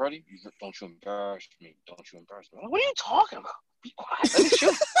like, "You ready? Don't you embarrass me. Don't you embarrass me." I'm like, "What are you talking about? Be quiet. Let me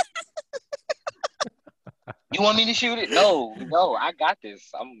shoot." You want me to shoot it? No, I got this.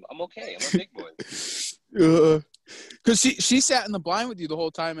 I'm okay. I'm a big boy. Because she sat in the blind with you the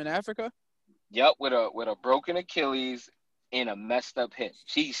whole time in Africa? Yep, with a broken Achilles and a messed up hip.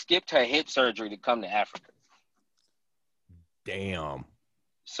 She skipped her hip surgery to come to Africa. Damn.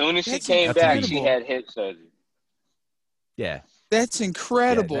 Soon as she came back, she had hip surgery. Yeah. That's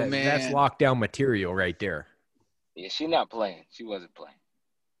incredible, man. That's lockdown material right there. Yeah, she's not playing. She wasn't playing.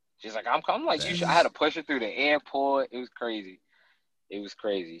 She's like, I'm like, you should. I had to push her through the airport. It was crazy.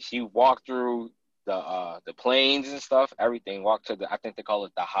 She walked through the planes and stuff, everything. Walked to I think they call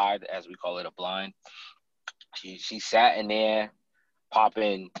it the hide, as we call it, a blind. She sat in there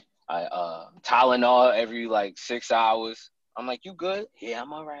popping Tylenol every like 6 hours. I'm like, you good? Yeah,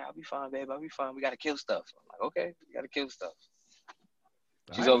 I'm all right. I'll be fine, babe. I'll be fine. We got to kill stuff. I'm like, okay, we got to kill stuff.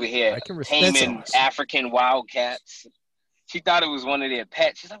 She's over here taming African wildcats. She thought it was one of their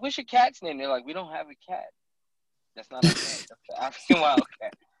pets. She's like, what's your cat's name? They're like, we don't have a cat. That's not a cat. That's the African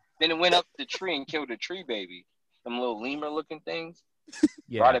wildcat. Then it went up the tree and killed a tree baby. Them little lemur-looking things.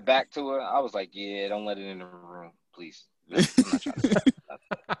 Yeah. Brought it back to her. I was like, yeah, don't let it in the room, please. I'm not trying to stop.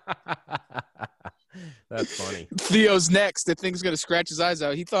 That's funny. Theo's next. The thing's going to scratch his eyes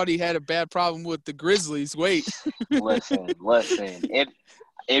out. He thought he had a bad problem with the Grizzlies. Wait. Listen.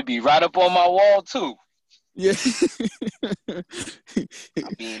 It'd be right up on my wall, too. Yeah.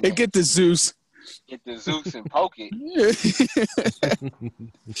 And get the Zeus. Get the Zeus and poke it.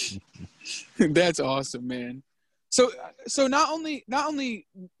 That's awesome, man. So not only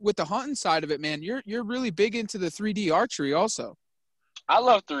with the hunting side of it, man, you're really big into the 3D archery also. I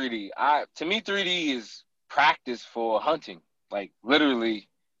love 3D. To me, 3D is practice for hunting. Like literally,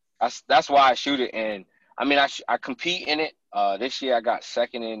 that's why I shoot it. And I mean, I compete in it. This year I got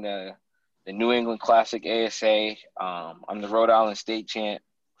second in the New England Classic ASA. I'm the Rhode Island State champ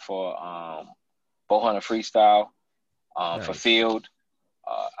for bow hunter freestyle for field.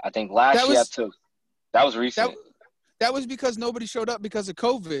 I think last year I took. That was recent. That was because nobody showed up because of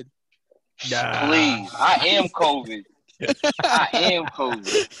COVID. Nah. Please, I am COVID. I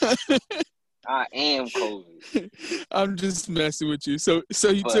am COVID. I'm just messing with you. So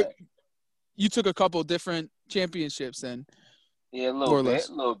you took a couple different championships then. Yeah, a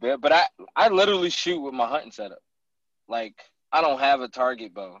little bit. But I literally shoot with my hunting setup. Like I don't have a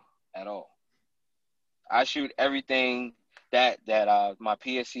target bow at all. I shoot everything that my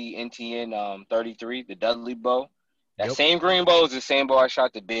PSC NTN 33, the Dudley bow. That same green bow is the same bow I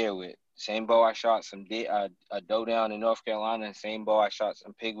shot the bear with. Same bow I shot a doe down in North Carolina. Same bow I shot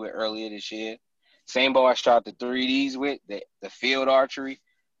some pig with earlier this year. Same bow I shot the 3Ds with, the field archery.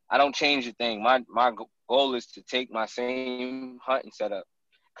 I don't change a thing. My goal is to take my same hunting setup,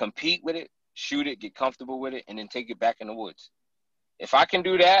 compete with it, shoot it, get comfortable with it, and then take it back in the woods. If I can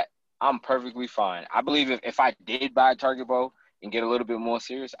do that, I'm perfectly fine. I believe if I did buy a target bow and get a little bit more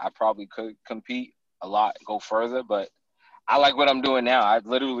serious, I probably could compete a lot, go further. But I like what I'm doing now. I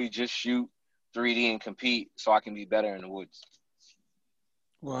literally just shoot 3D and compete so I can be better in the woods.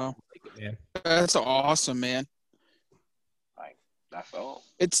 Wow. That's awesome, man. Like, that's all.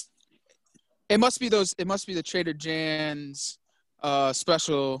 It must be the Trader Jan's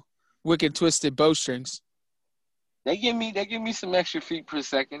special wicked twisted bowstrings. They give me some extra feet per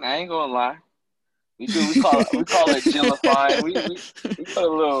second. I ain't gonna lie. We call it Jillifying. We put a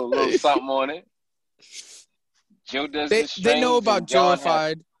little something on it. Jill does the strings. They know about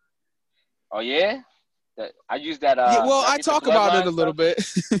Jillified. Oh yeah? I use that. Yeah, well, I get the talk about it a Bloodline little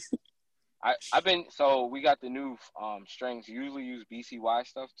stuff. bit. So we got the new strings. Usually use BCY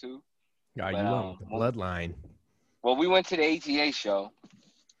stuff too. God, But, you went with the bloodline. Well, we went to the ATA show,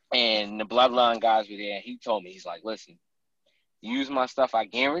 and the Bloodline guys were there. And he told me, he's like, listen, use my stuff. I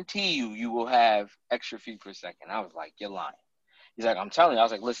guarantee you will have extra feet per second. I was like, you're lying. He's like, I'm telling you. I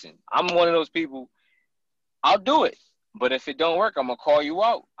was like, listen, I'm one of those people. I'll do it. But if it don't work, I'm going to call you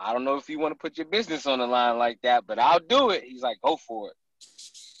out. I don't know if you want to put your business on the line like that, but I'll do it. He's like, go for it.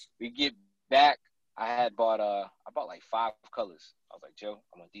 We get back. I bought like 5 colors. I was like, Joe,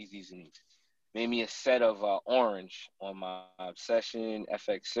 I want these, and these. Made me a set of orange on my Obsession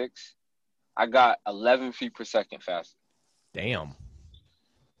FX6. I got 11 feet per second faster. Damn.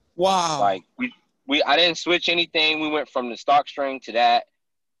 Wow. Like I didn't switch anything. We went from the stock string to that.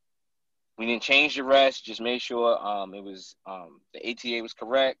 We didn't change the rest. Just made sure it was the ATA was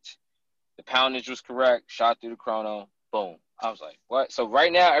correct, the poundage was correct. Shot through the chrono. Boom. I was like, what? So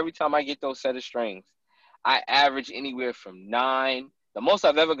right now, every time I get those set of strings, I average anywhere from 9. The most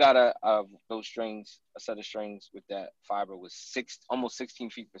I've ever got of those strings, a set of strings with that fiber, was almost 16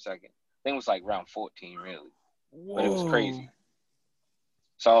 feet per second. I think it was like around 14, really. Whoa. But it was crazy.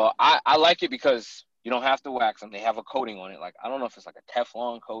 So I like it because you don't have to wax them. They have a coating on it. Like, I don't know if it's like a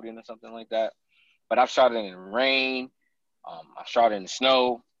Teflon coating or something like that. But I've shot it in rain. I've shot it in the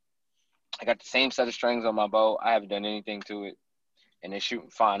snow. I got the same set of strings on my bow. I haven't done anything to it. And they're shooting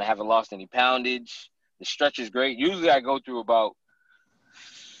fine. I haven't lost any poundage. The stretch is great. Usually I go through about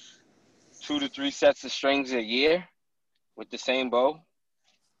 2 to 3 sets of strings a year with the same bow.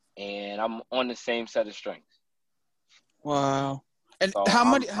 And I'm on the same set of strings. Wow. And So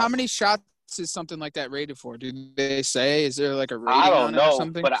how many shots is something like that rated for? Do they say? Is there like a rating I don't on it or know,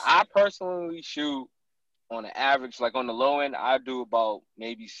 something? but I personally shoot on an average, like on the low end, I do about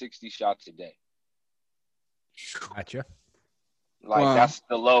maybe 60 shots a day. Gotcha. Like, Wow. That's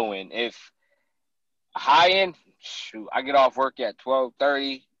the low end. If high end, shoot, I get off work at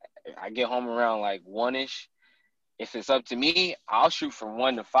 12:30. I get home around like 1-ish. If it's up to me, I'll shoot from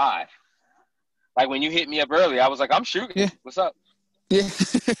 1 to 5. Like when you hit me up early, I was like, I'm shooting. Yeah. What's up? Yeah.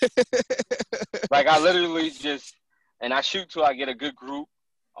 Like I literally and I shoot till I get a good group,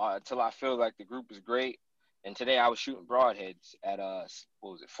 till I feel like the group is great. And today I was shooting broadheads at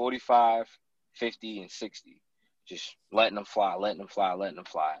 45, 50, and 60. Just letting them fly. And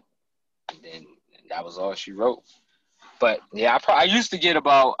then that was all she wrote. But yeah, I used to get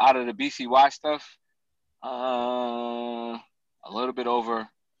about, out of the BCY stuff, a little bit over,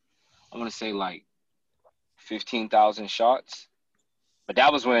 I want to say like 15,000 shots. But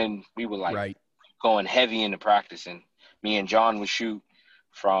that was when we were like going heavy into practice. And me and John would shoot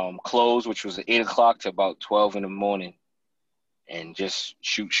from close, which was at 8 o'clock, to about 12 in the morning. And just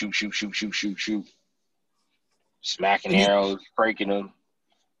shoot. Smacking arrows, breaking them.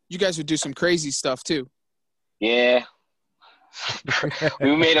 You guys would do some crazy stuff too. Yeah.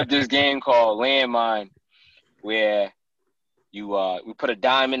 We made up this game called Landmine, where we put a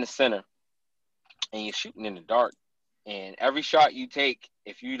dime in the center and you're shooting in the dark. And every shot you take,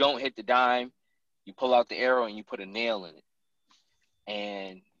 if you don't hit the dime, you pull out the arrow and you put a nail in it.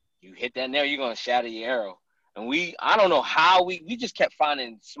 And you hit that nail, you're going to shatter your arrow. And I don't know how we just kept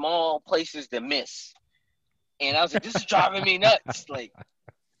finding small places to miss. And I was like, this is driving me nuts. Like,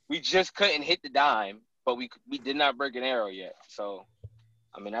 we just couldn't hit the dime, but we did not break an arrow yet. So,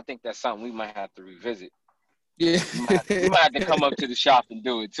 I mean, I think that's something we might have to revisit. Yeah. We might have to come up to the shop and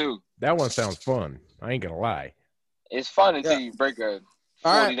do it too. That one sounds fun. I ain't gonna lie. It's fun until you break a $40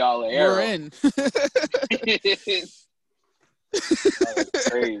 All right, arrow. we're in. That's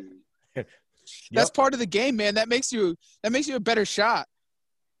crazy. That's part of the game, man. That makes you a better shot.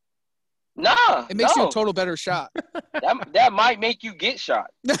 Nah, it makes you a total better shot. That might make you get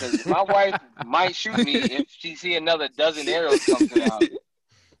shot. Because my wife might shoot me if she see another dozen arrows come out.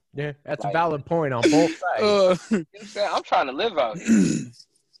 Yeah, that's a valid point on both sides. You know what I'm saying? I'm trying to live out here.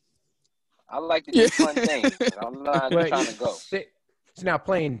 I like to do fun things. I'm not trying to go. So now,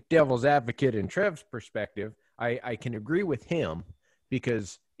 playing devil's advocate in Trev's perspective, I can agree with him,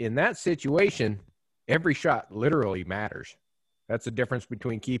 because in that situation, every shot literally matters. That's the difference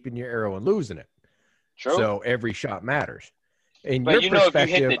between keeping your arrow and losing it. True. So every shot matters. In but your if you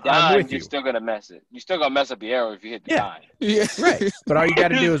hit the dime, you're you. still going to mess it. You're still going to mess up your arrow if you hit the dime. Yeah. Right. But all you got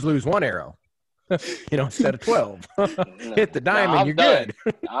to do is lose one arrow, instead of 12. Hit the dime and you're done.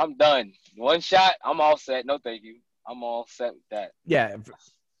 good. I'm done. One shot, I'm all set. No, thank you. I'm all set with that. Yeah.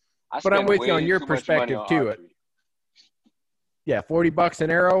 But I'm with you on your perspective too. Yeah, $40 an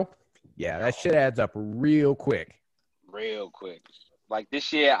arrow. Yeah, that shit adds up real quick. Real quick. Like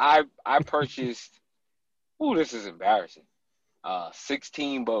this year, I purchased Ooh, this is embarrassing.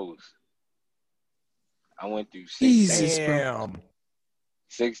 16 bows. I went through Jesus,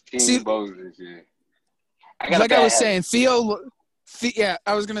 16 bows this year. Like I was saying, Theo, yeah,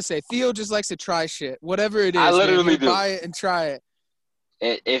 I was gonna say Theo just likes to try shit, whatever it is. I literally do. Buy it and try it.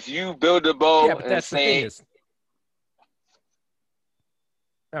 If you build a bow yeah, but and that's say, the thing is,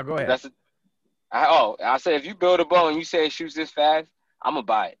 now go ahead. I said if you build a bow and you say it shoots this fast, I'm gonna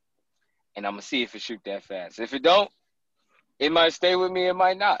buy it, and I'm gonna see if it shoot that fast. If it don't, it might stay with me, it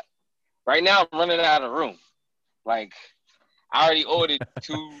might not. Right now, I'm running out of room. Like, I already ordered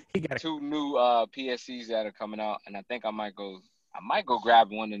two new PSCs that are coming out, and I think I might go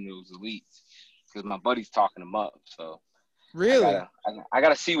grab one of those elites because my buddy's talking them up. So really, I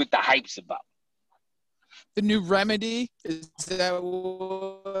gotta see what the hype's about. The new Remedy is that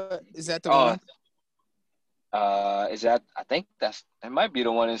the one? Is that? I think that might be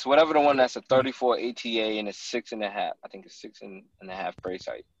the one. It's whatever the one that's a 34 ATA and a 6.5. I think it's 6.5 brace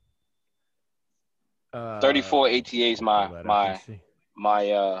height. 34 ATA is my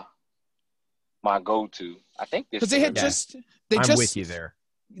go-to. I think this. Because I'm with you there.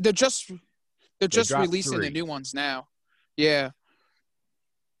 They're just releasing 3. the new ones now. Yeah,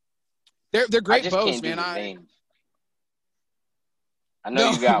 they're great bows, man. I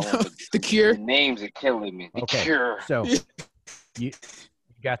know you got one. But The Cure. The names are killing me. The Cure. So you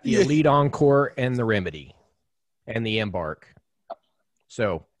got the Elite Encore and the Remedy and the Embark.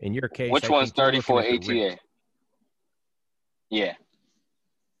 So in your case, which one's 34 ATA? Yeah.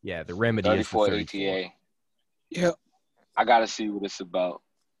 Yeah, the Remedy 34 is the 34. ATA. Yeah. I gotta see what it's about.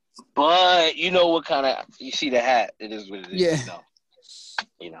 But you know what kind of you see the hat. It is what it is. Yeah.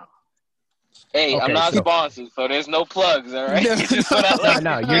 You know. Hey, Okay, I'm not sponsored, so there's no plugs, all right?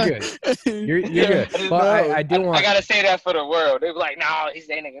 No, you're good. You're good. Well, I do want. I gotta say that for the world. They be like, "No, he's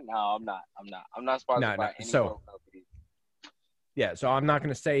saying nigga." No, I'm not sponsored by any company. Yeah, so I'm not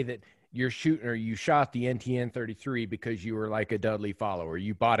going to say that you're shooting or you shot the NTN 33 because you were like a Dudley follower.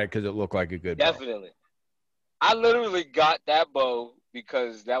 You bought it because it looked like a good bow. Definitely. I literally got that bow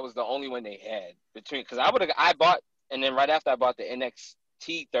because that was the only one they had because I bought, and then right after I bought the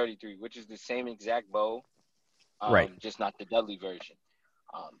NXT 33, which is the same exact bow, right? Just not the Dudley version.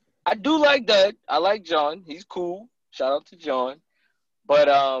 I do like Dud. I like John. He's cool. Shout out to John. But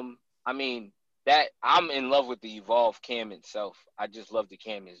I mean. That I'm in love with the Evolve cam itself. I just love the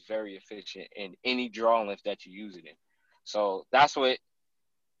cam. It's very efficient in any draw length that you use it in. So that's what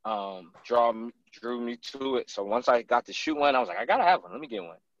drew me to it. So once I got to shoot one, I was like, I gotta have one. Let me get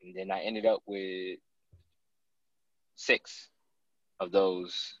one. And then I ended up with 6 of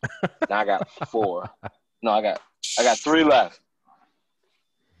those. Now I got 4. No, I got 3 left.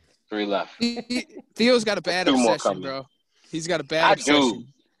 3 left. Theo's got a bad obsession, bro. He's got a bad obsession. Do.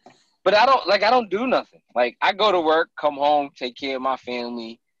 But I don't do nothing. Like, I go to work, come home, take care of my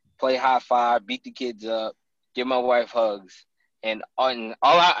family, play high five, beat the kids up, give my wife hugs. And all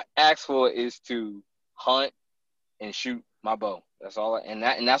I ask for is to hunt and shoot my bow. That's all. And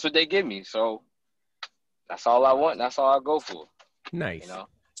that's what they give me. So that's all I want. That's all I go for. Nice. You know?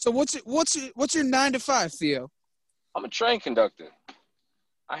 So what's your 9 to 5, Theo? I'm a train conductor.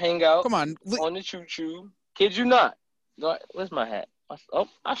 I hang out on the choo-choo. Kid you not. Where's my hat? Oh,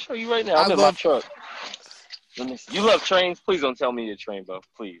 I'll show you right now. I'm in my truck. Let me see. You love trains? Please don't tell me you're a train buff.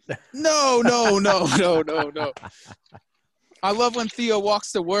 Please. No. I love when Theo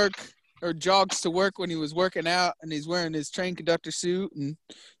walks to work or jogs to work when he was working out and he's wearing his train conductor suit and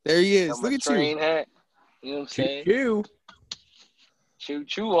there he is. Look at train you. Hat. You know what I'm saying?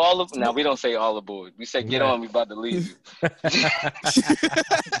 Choo-choo all of now we don't say all aboard. We say get on, we about to leave you.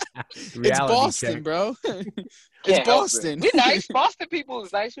 It's Boston, check. Bro. It's Boston. We're nice. Boston people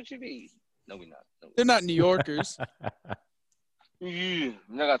is nice. What you mean? No, we're not. No, they're not New Yorkers. Yeah,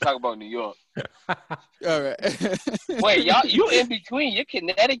 we're not gonna talk about New York. All right. Wait, y'all, you in between. You're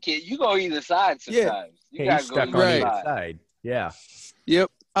Connecticut. You go either side sometimes. Yeah. You gotta go stuck on either side. Yeah. Yep.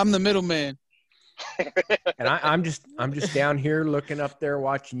 I'm the middleman. And I'm just down here looking up there,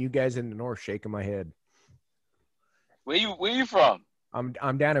 watching you guys in the north, shaking my head. Where you from?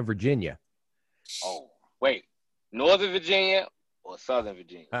 I'm down in Virginia. Oh, wait, Northern Virginia or Southern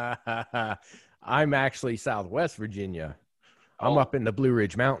Virginia? I'm actually Southwest Virginia. I'm up in the Blue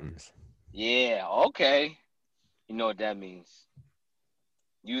Ridge Mountains. Yeah. Okay. You know what that means.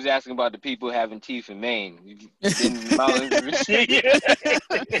 You was asking about the people having teeth in Maine. In the mountains of Virginia.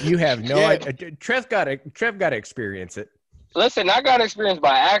 You have no idea. Trev got to experience it. Listen, I got experience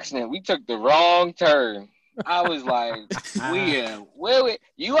by accident. We took the wrong turn. I was like, where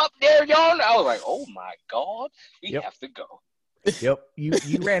you up there, John? I was like, oh my God, we have to go. Yep. You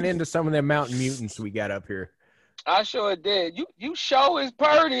ran into some of them mountain mutants we got up here. I sure did. You show is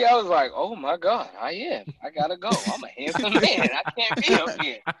purdy. I was like, oh my God, I am. I gotta go. I'm a handsome man. I can't be up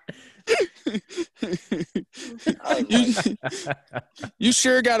here. You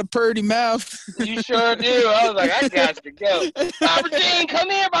sure got a purdy mouth. You sure do. I was like, I got to go. Barbara Jean,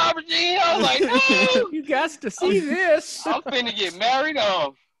 come here, Barbara Jean. I was like, no. You got to see this. I'm finna get married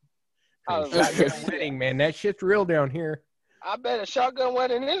off. I was like, shotgun wedding, man. That shit's real down here. I bet a shotgun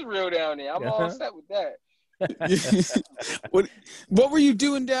wedding is real down there. I'm all set with that. What were you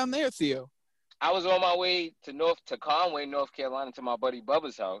doing down there, Theo? I was on my way to Conway, North Carolina, to my buddy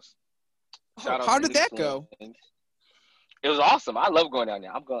Bubba's house. How did that go? It was awesome. I love going down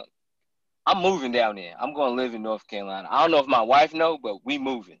there. I'm moving down there. I'm going to live in North Carolina. I don't know if my wife knows, but we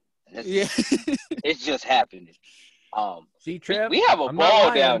moving. It's just happening. See, Trev, we have a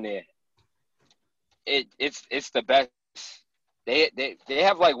ball down there. It's the best. They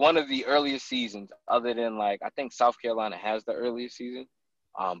have like one of the earliest seasons, other than like I think South Carolina has the earliest season,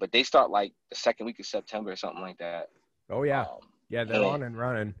 but they start like the second week of September or something like that. Oh yeah, they're on and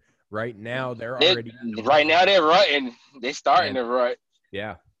running right now. They're rutting. They're starting to rut.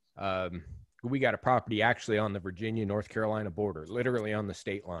 Yeah, we got a property actually on the Virginia-North Carolina border, literally on the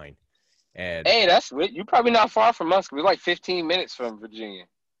state line. And hey, you're probably not far from us. We're like 15 minutes from Virginia.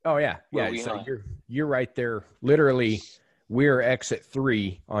 Oh yeah. So you're right there, literally. We're exit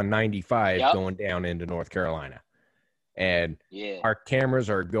 3 on 95 going down into North Carolina. And our cameras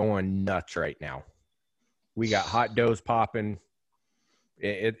are going nuts right now. We got hot does popping.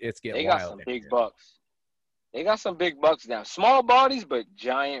 It's getting wild. They got some big bucks. They got some big bucks now. Small bodies, but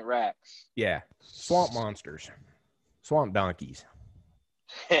giant racks. Yeah. Swamp monsters. Swamp donkeys.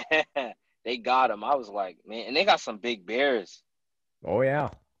 They got them. I was like, man. And they got some big bears. Oh,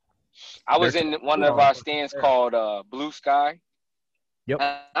 yeah. I was in one of our stands called Blue Sky. Yep.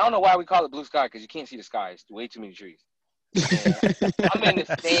 I don't know why we call it Blue Sky because you can't see the sky. It's way too many trees. I'm in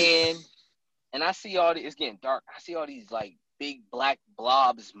the stand, and I see it's getting dark. I see all these like big black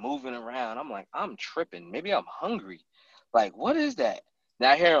blobs moving around. I'm like, I'm tripping. Maybe I'm hungry. Like, what is that?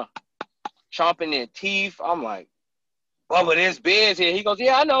 Now I hear them chomping their teeth. I'm like, Bubba, there's bears here. He goes,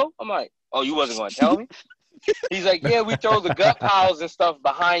 yeah, I know. I'm like, oh, you wasn't going to tell me? He's like, yeah, we throw the gut piles and stuff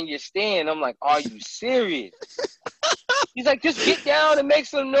behind your stand. I'm like, are you serious? He's like, just get down and make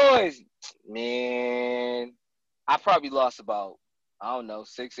some noise. Man, I probably lost about,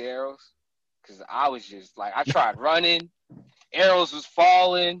 6 arrows. Because I was just like, I tried running. Arrows was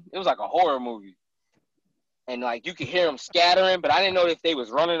falling. It was like a horror movie. And like, you could hear them scattering, but I didn't know if they was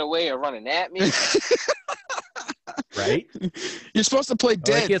running away or running at me. Right? You're supposed to play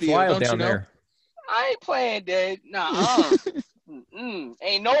dead, it gets Theo, wild don't down you know? there. I ain't playing dead. Nah.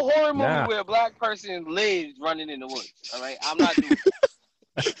 Ain't no horror movie where a black person lives running in the woods. All right? I'm not doing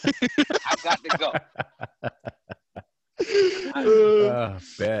it. I got to go.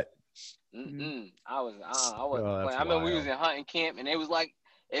 Bet. I wasn't playing. I remember wild. we was in hunting camp and they was like,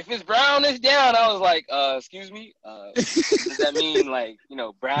 if it's brown, it's down. I was like, excuse me? Does that mean like,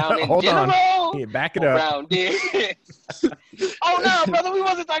 brown in Hold general? on. Yeah, back it up. Brown deer? Oh, no, brother, we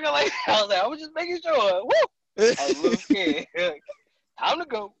wasn't talking like that. I was just making sure. Woo! I was a little scared. Time to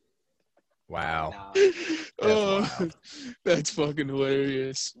go. Wow. That's fucking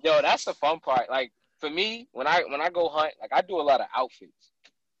hilarious. Yo, that's the fun part. Like, for me, when I go hunt, like, I do a lot of outfits.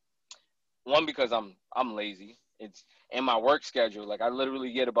 One, because I'm lazy. It's in my work schedule. Like, I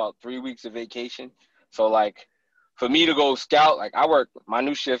literally get about 3 weeks of vacation. So, like, for me to go scout, like, I work, my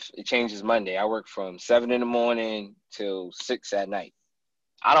new shift, it changes Monday. I work from 7 in the morning till 6 at night.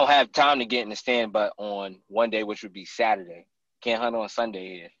 I don't have time to get in the stand but on one day, which would be Saturday. Can't hunt on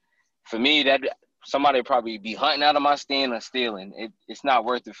Sunday here. For me, that somebody would probably be hunting out of my stand or stealing. It's not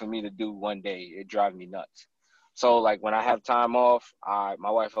worth it for me to do one day. It drives me nuts. So, like, when I have time off,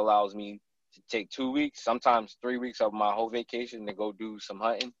 my wife allows me to take 2 weeks, sometimes 3 weeks of my whole vacation to go do some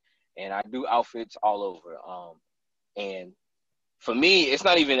hunting. And I do outfits all over. And for me, it's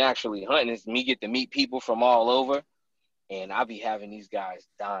not even actually hunting. It's me get to meet people from all over. And I be having these guys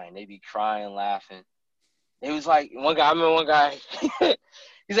dying. They be crying, laughing. It was like, I remember one guy,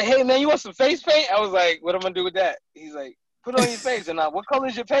 he's like, hey, man, you want some face paint? I was like, what am I going to do with that? He's like, put it on your face. And what color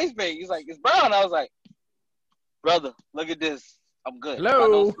is your face paint? He's like, it's brown. I was like, brother, look at this. I'm good. Hello. If I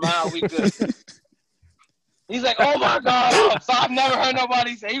don't smile, we good. He's like, oh, my God. So I've never heard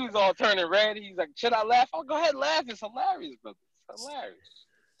nobody say, he was all turning red. He's like, should I laugh? Oh, go ahead, laugh. It's hilarious, brother. It's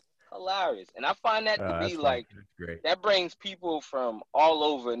hilarious. And I find that to be like, great. That brings people from all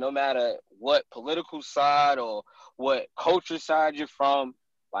over, no matter what political side or what culture side you're from.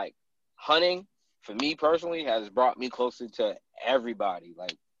 Like, hunting for me personally, has brought me closer to everybody.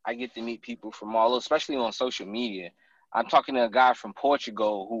 Like, I get to meet people from all, especially on social media. I'm talking to a guy from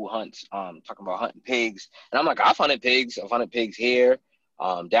Portugal who hunts, talking about hunting pigs. And I'm like, I've hunted pigs. I've hunted pigs here,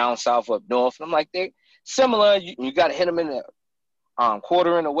 down south, up north. And I'm like, they're similar. You got to hit them in the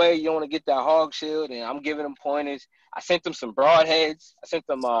quarter in a way. You don't want to get that hog shield. And I'm giving them pointers. I sent them some broadheads. I sent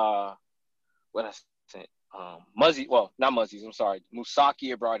them, what I sent? Muzzy, well, not Muzzies, I'm sorry.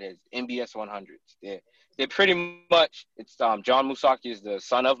 Musaki broadheads, NBS 100s. They're pretty much, it's John Musaki is the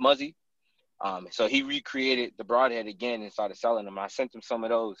son of Muzzy. So he recreated the broadhead again and started selling them. I sent him some of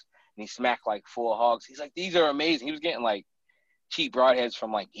those, and he smacked like 4 hogs. He's like, these are amazing. He was getting like cheap broadheads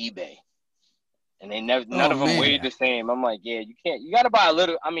from like eBay, and none of them weighed the same. I'm like, yeah, you got to buy a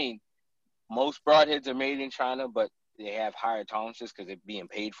little. I mean, most broadheads are made in China, but they have higher tolerances because they're being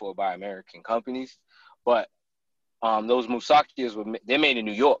paid for by American companies. But those Musaki's they're made in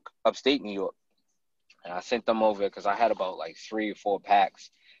New York, upstate New York, and I sent them over because I had about like 3 or 4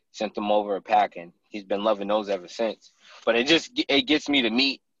 packs. Sent them over a pack, and he's been loving those ever since. But it gets me to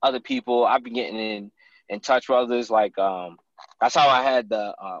meet other people. I've been getting in touch with others. Like that's how I had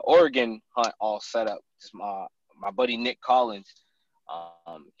the Oregon hunt all set up. Just my buddy Nick Collins,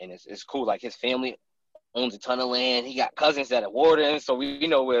 and it's cool. Like his family owns a ton of land. He got cousins that are wardens, so we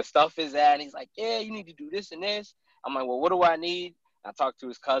know where stuff is at. And he's like, yeah, you need to do this and this. I'm like, well, what do I need? I talked to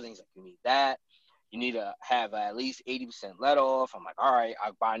his cousin. He's like, you need that. You need to have at least 80% let off. I'm like, all right,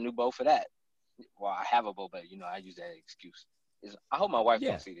 I'll buy a new bow for that. Well, I have a bow, but I use that excuse. I hope my wife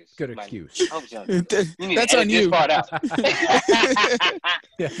don't see this. Good excuse. I hope she don't do this. You need That's to edit on you. this part out.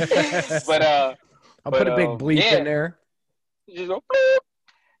 But I'll put a big bleep in there. Just go, bleep.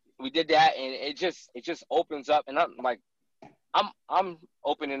 We did that, and it just opens up, and I'm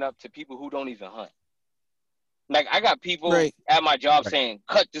opening up to people who don't even hunt. Like, I got people at my job saying,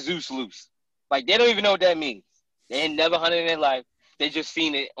 cut the Zeus loose. Like, they don't even know what that means. They ain't never hunted in their life. They just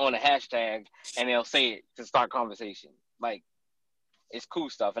seen it on a hashtag, and they'll say it to start conversation. Like, it's cool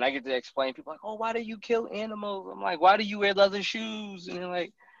stuff. And I get to explain. People like, oh, why do you kill animals? I'm like, why do you wear leather shoes? And they're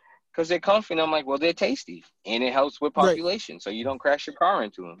like, because they're comfy. And I'm like, well, they're tasty. And it helps with population, so you don't crash your car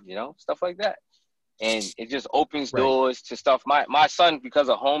into them, stuff like that. And it just opens doors to stuff. My son, because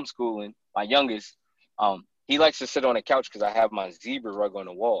of homeschooling, my youngest, he likes to sit on the couch because I have my zebra rug on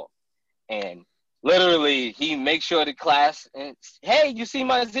the wall. And literally, he makes sure the class, and hey, you see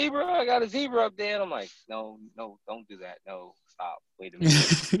my zebra? I got a zebra up there. And I'm like, no, don't do that. No, stop. Wait a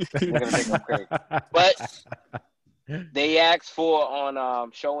minute. We're going to make him crazy. But they asked for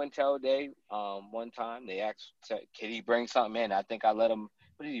on show and tell day one time. They asked, can he bring something in? I think I let him.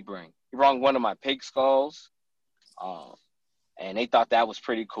 What did he bring? He brought one of my pig skulls. And they thought that was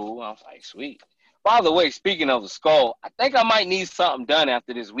pretty cool. I was like, sweet. By the way, speaking of the skull, I think I might need something done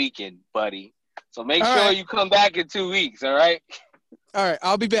after this weekend, buddy. So make sure you come back in 2 weeks, all right? All right,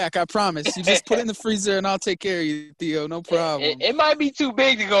 I'll be back. I promise. You just put it in the freezer, and I'll take care of you, Theo. No problem. It might be too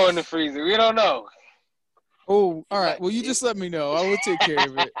big to go in the freezer. We don't know. Oh, all right. Well, you just let me know. I will take care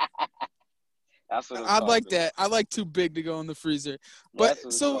of it. That's what I like that. I like too big to go in the freezer. But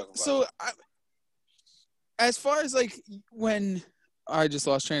as far as like when – I just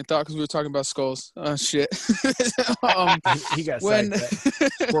lost train of thought because we were talking about skulls. Oh, shit. He got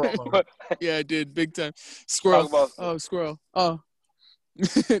squirrel. Yeah, I did. Big time. Squirrel. Oh, squirrel. Oh.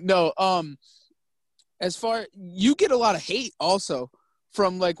 No. As far – you get a lot of hate also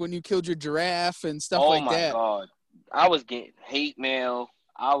from, like, when you killed your giraffe and stuff like that. Oh, my God. I was getting hate mail.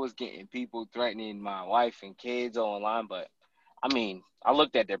 I was getting people threatening my wife and kids online. But, I mean, I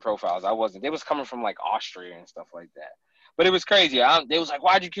looked at their profiles. They was coming from, like, Austria and stuff like that. But it was crazy. They was like,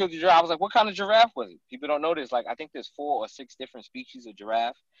 why'd you kill the giraffe? I was like, what kind of giraffe was it? People don't know this. Like, I think there's 4 or 6 different species of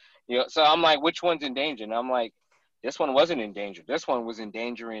giraffe. So I'm like, which one's endangered? And I'm like, this one wasn't endangered. This one was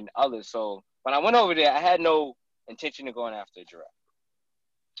endangering others. So when I went over there, I had no intention of going after a giraffe.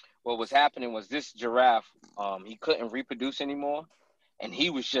 What was happening was this giraffe, he couldn't reproduce anymore. And he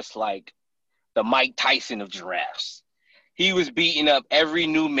was just like the Mike Tyson of giraffes. He was beating up every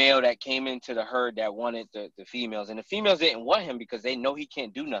new male that came into the herd that wanted the females. And the females didn't want him because they know he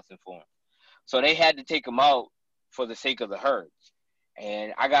can't do nothing for them. So they had to take him out for the sake of the herd.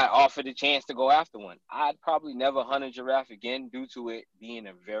 And I got offered a chance to go after one. I'd probably never hunt a giraffe again due to it being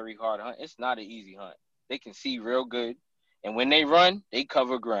a very hard hunt. It's not an easy hunt. They can see real good. And when they run, they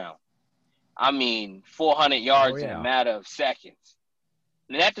cover ground. I mean, 400 yards in a matter of seconds.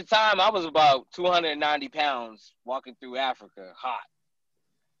 And at the time, I was about 290 pounds walking through Africa, hot.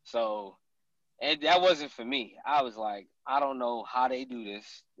 So, and that wasn't for me. I was like, I don't know how they do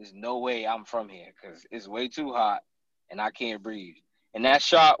this. There's no way I'm from here because it's way too hot and I can't breathe. And that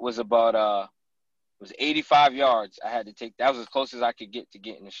shot was about was 85 yards. I had to take. That was as close as I could get to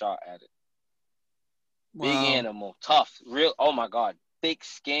getting a shot at it. Big Wow. animal, tough, real. Oh my God, thick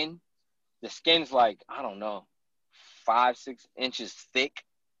skin. The skin's like, I don't know, 5-6 inches thick.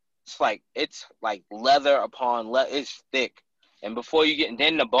 It's like leather upon leather. It's thick. And before you get, and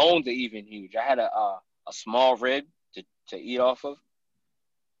then the bones are even huge. I had a small rib to eat off of.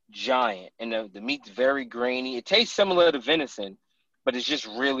 Giant, and the meat's very grainy. It tastes similar to venison, but it's just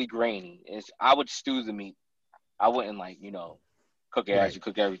really grainy. I would stew the meat. I wouldn't cook it as you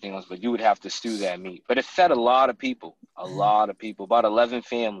cook everything else, but you would have to stew that meat. But it fed a lot of people, about 11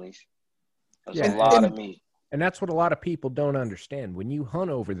 families. It was a lot of meat. And that's what a lot of people don't understand. When you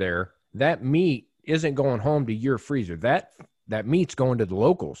hunt over there, that meat isn't going home to your freezer. That meat's going to the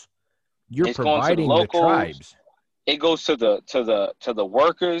locals. It's providing the tribes. It goes to the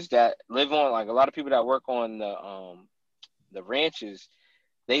workers that live on, like a lot of people that work on the ranches.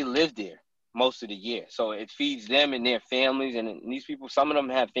 They live there most of the year, so it feeds them and their families. And these people, some of them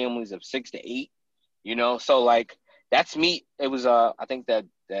have families of 6 to 8. So like that's meat. It was I think that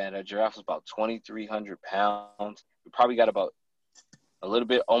a giraffe was about 2,300 pounds. We probably got about a little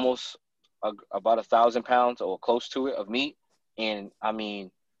bit, almost about 1,000 pounds or close to it of meat. And I mean,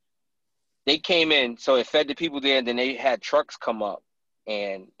 they came in, so it fed the people there, and then they had trucks come up,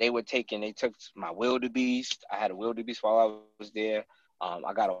 and they took my wildebeest. I had a wildebeest while I was there.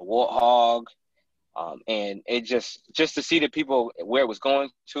 I got a warthog, and it just to see the people where it was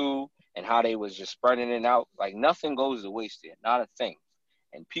going to and how they was just spreading it out. Like nothing goes to waste there, not a thing.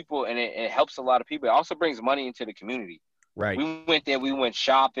 And people, and it helps a lot of people. It also brings money into the community. Right. We went there, we went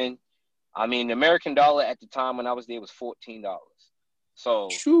shopping. I mean, the American dollar at the time when I was there was $14. So,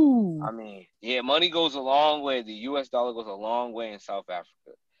 I mean, yeah, money goes a long way. The U.S. dollar goes a long way in South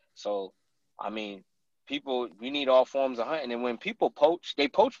Africa. So, I mean, we need all forms of hunting. And when people poach, they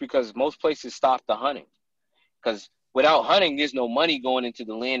poach because most places stop the hunting. Because without hunting, there's no money going into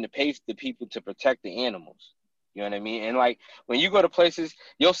the land to pay the people to protect the animals. You know what I mean? And like when you go to places,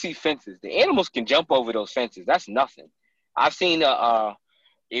 you'll see fences. The animals can jump over those fences. That's nothing. I've seen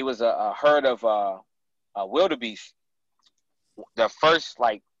it was a herd of wildebeest. The first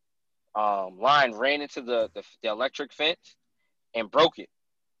line ran into the electric fence and broke it.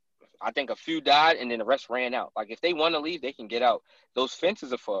 I think a few died, and then the rest ran out. Like if they want to leave, they can get out. Those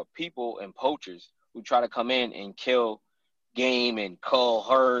fences are for people and poachers who try to come in and kill game and cull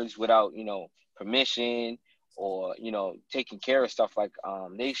herds without permission or taking care of stuff. Like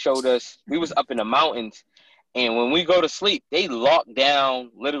they showed us, we was up in the mountains, and when we go to sleep, they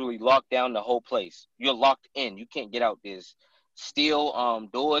literally lock down the whole place. You're locked in. You can't get out. There's steel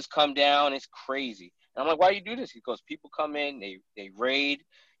doors come down. It's crazy. And I'm like, why do you do this? Because people come in, they raid,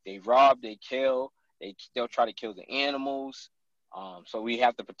 they rob, they kill, they'll try to kill the animals. So we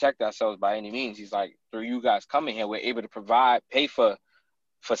have to protect ourselves by any means. He's like, through you guys coming here, we're able to pay for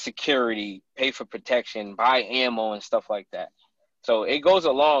security, pay for protection, buy ammo and stuff like that. So it goes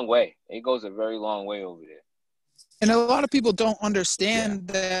a long way. It goes a very long way over there. And a lot of people don't understand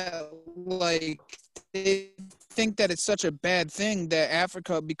that, like, they think that it's such a bad thing that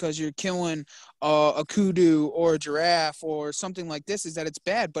Africa, because you're killing a kudu or a giraffe or something like this, is that it's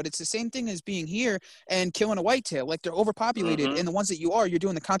bad. But it's the same thing as being here and killing a whitetail. Like, they're overpopulated. And the ones that you're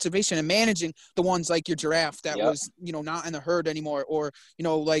doing the conservation and managing the ones like your giraffe that was, not in the herd anymore. Or,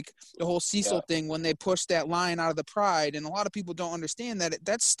 like the whole Cecil thing when they pushed that lion out of the pride. And a lot of people don't understand that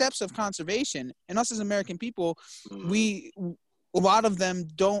that's steps of conservation. And us as American people, a lot of them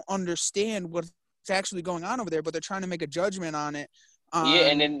don't understand what's actually going on over there, but they're trying to make a judgment on it.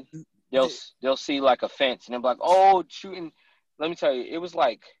 And then they'll see like a fence and they'll be like, oh, shooting. Let me tell you, it was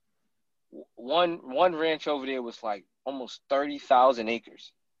like one ranch over there was like almost 30,000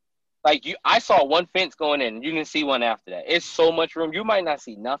 acres. Like I saw one fence going in, you can see one after that. It's so much room. You might not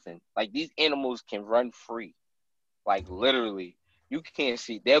see nothing. Like these animals can run free. Like literally, you can't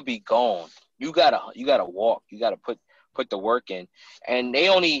see. They'll be gone. You gotta walk. You gotta put the work in. And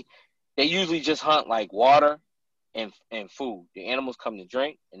they usually just hunt like water and food. The animals come to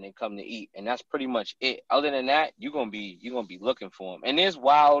drink and they come to eat, and that's pretty much it. Other than that, you're gonna be looking for them. And there's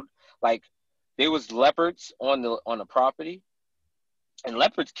wild, like there was leopards on the property, and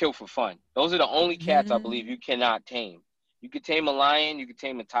leopards kill for fun. Those are the only cats I believe you cannot tame. You could tame a lion, you could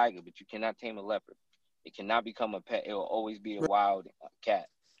tame a tiger, but you cannot tame a leopard. It cannot become a pet. It will always be a wild cat.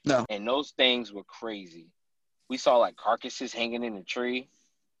 No. And those things were crazy. We saw like carcasses hanging in the tree.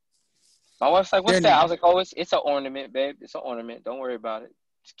 My wife's like, what's that? I was like, oh, it's an ornament, babe. It's an ornament. Don't worry about it.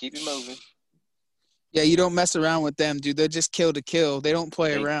 Just keep it moving. Yeah, you don't mess around with them, dude. They're just kill to kill. They don't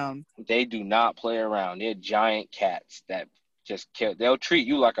play around. They do not play around. They're giant cats that just kill. They'll treat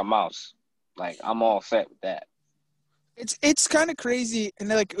you like a mouse. Like, I'm all set with that. It's kind of crazy, and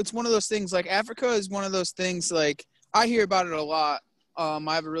like it's one of those things. Like Africa is one of those things. Like I hear about it a lot. I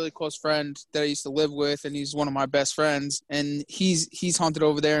have a really close friend that I used to live with, and he's one of my best friends. And he's hunted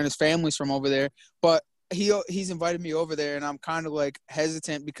over there, and his family's from over there. But he's invited me over there, and I'm kind of like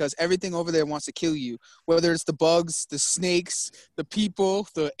hesitant because everything over there wants to kill you. Whether it's the bugs, the snakes, the people,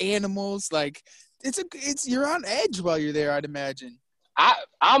 the animals. Like it's you're on edge while you're there. I'd imagine.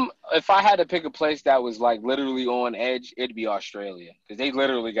 I'm if I had to pick a place that was like literally on edge, it'd be Australia because they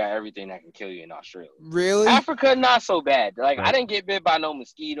literally got everything that can kill you in Australia. Really? Africa, not so bad. Like I didn't get bit by no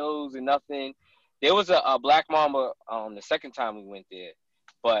mosquitoes and nothing. There was a black mamba the second time we went there,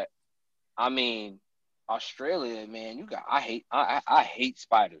 but I mean, Australia, man, I hate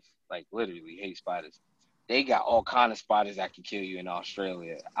spiders. Like literally hate spiders. They got all kind of spiders that can kill you in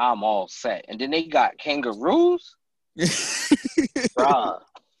Australia. I'm all set, and then they got kangaroos. Bruh.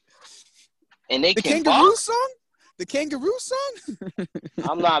 And they the can kangaroo bark. song? The kangaroo song?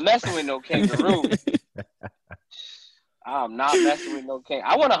 I'm not messing with no kangaroo. I'm not messing with no kangaroo.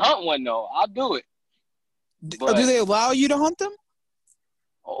 I want to hunt one though. I'll do it. But, do they allow you to hunt them?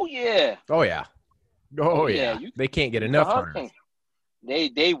 Oh yeah. Oh yeah. Oh yeah. They can't get enough hunters.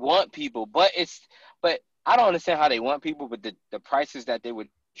 They want people, but I don't understand how they want people. But the prices that they would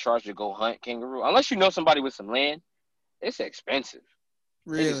charge to go hunt kangaroo, unless you know somebody with some land. It's expensive.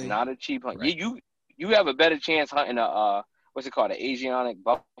 Really? It is not a cheap hunt. Right. You have a better chance hunting a what's it called, an Asiatic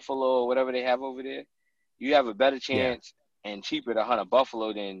buffalo or whatever they have over there. You have a better chance and cheaper to hunt a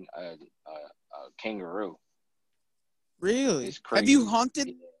buffalo than a kangaroo. Really? It's crazy. Have you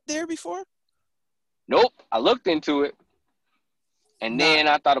hunted there before? Nope. I looked into it, and then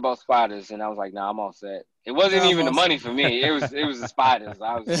I thought about spiders, and I was like, nah, I'm all set. It wasn't even the money for me. It was the spiders.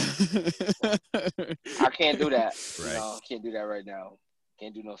 I can't do that. Right. I can't do that right now.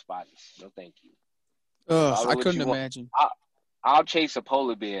 Can't do no spiders. No, thank you. I couldn't imagine. I'll chase a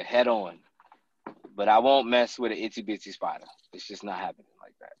polar bear head on, but I won't mess with an itsy bitsy spider. It's just not happening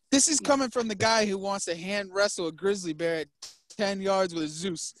like that. This is coming from the guy who wants to hand wrestle a grizzly bear at 10 yards with a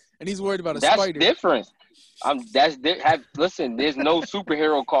Zeus, and he's worried about a spider. That's different. Listen, there's no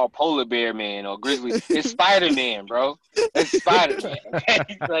superhero called Polar Bear Man or Grizzly. It's Spider-Man, bro. It's Spider-Man.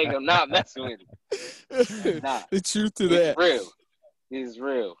 Okay? Like, I'm not messing with it. Nah. The truth to that. It's real. It's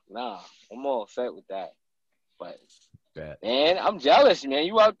real. Nah, I'm all set with that. But, man, I'm jealous, man.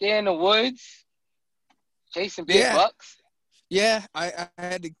 You out there in the woods chasing big bucks? Yeah, I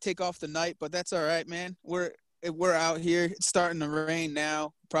had to take off the night, but that's all right, man. We're out here. It's starting to rain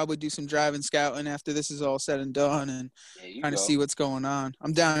now. Probably do some driving scouting after this is all said and done and kind of see what's going on.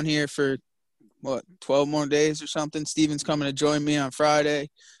 I'm down here for, 12 more days or something. Steven's coming to join me on Friday.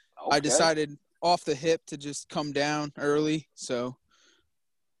 Okay. I decided off the hip to just come down early, so.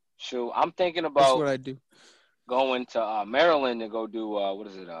 Sure. I'm thinking about that's what I do. Going to Maryland to go do,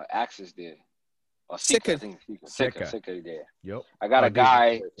 Axis there. Or Sika. Sika there. Yep. I got a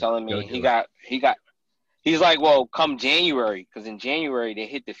guy telling me he's like, well, come January, because in January they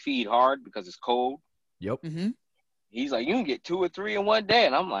hit the feed hard because it's cold. Yep. Mm-hmm. He's like, you can get 2 or 3 in one day,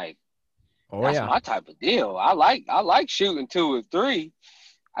 and I'm like, that's my type of deal. I like shooting 2 or 3.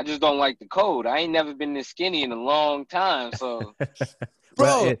 I just don't like the cold. I ain't never been this skinny in a long time, so.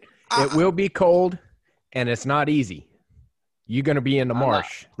 Bro, it will be cold, and it's not easy. You're gonna be in the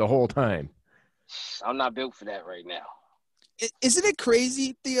marsh the whole time. I'm not built for that right now. Isn't it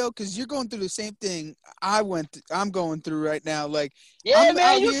crazy, Theo? Because you're going through the same thing I'm going through right now. Like, yeah,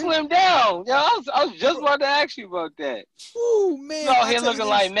 man, you slimmed down. Yeah, I was just about to ask you about that. Ooh, man, you out here looking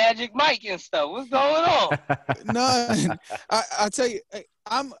like Magic Mike and stuff. What's going on? No, I tell you,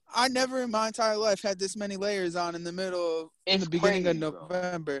 I never in my entire life had this many layers on in the beginning of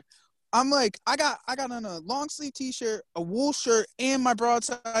November. Bro. I'm like, I got on a long sleeve t-shirt, a wool shirt, and my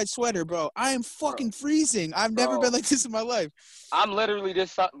broadside sweater, bro. I am fucking freezing. I've never been like this in my life. I'm literally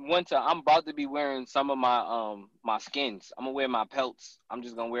this winter. I'm about to be wearing some of my my skins. I'm gonna wear my pelts. I'm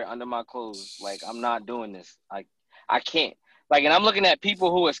just gonna wear under my clothes. Like, I'm not doing this. Like, I can't. Like, and I'm looking at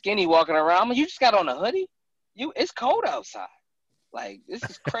people who are skinny walking around. You just got on a hoodie. It's cold outside. Like, this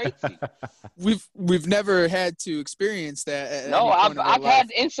is crazy. We've never had to experience that. No, I've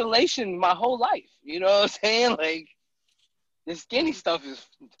had insulation my whole life. You know what I'm saying? Like, the skinny stuff is.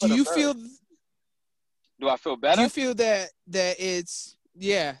 Do I feel better? Do you feel that it's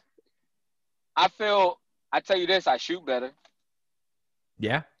I tell you this, I shoot better.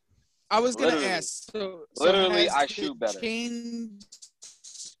 Yeah. I was gonna ask. So literally, I shoot better.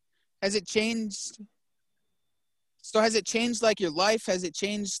 Has it changed So has it changed like your life? Has it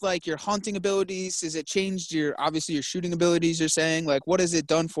changed like your hunting abilities? Has it changed your obviously your shooting abilities? You're saying like what has it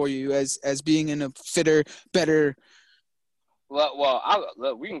done for you as being in a fitter, better? Look,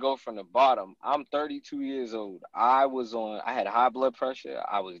 we can go from the bottom. I'm 32 years old. I had high blood pressure.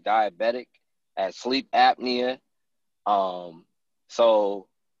 I was diabetic, had sleep apnea. So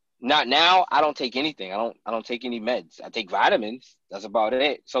not now. I don't take anything. I don't take any meds. I take vitamins. That's about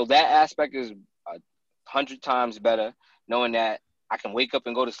it. So that aspect is 100 times better, knowing that I can wake up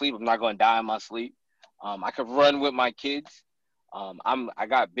and go to sleep. I'm not going to die in my sleep. I could run with my kids. I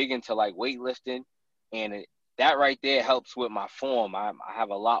got big into like weightlifting, and that right there helps with my form. I'm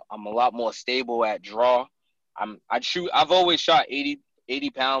a lot more stable at draw. I've always shot 80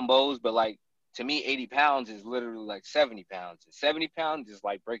 pound bows, but like to me, 80 pounds is literally like 70 pounds. And 70 pounds is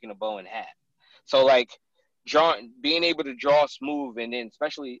like breaking a bow in half. So like being able to draw smooth, and then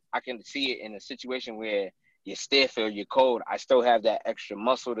especially I can see it in a situation where you're stiff or you're cold. I still have that extra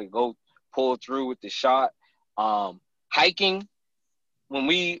muscle to go pull through with the shot. Hiking, when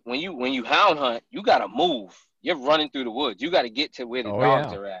you hound hunt, you gotta move. You're running through the woods. You got to get to where the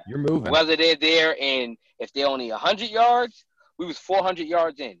dogs are at. You're moving. Whether they're there, and if they're only 100 yards, we was 400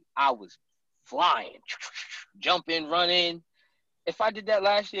 yards in. I was flying, jumping, running. If I did that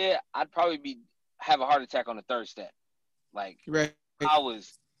last year, I'd probably have a heart attack on the third step. Like Right. I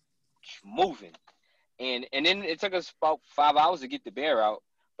was moving, and then it took us about 5 hours to get the bear out.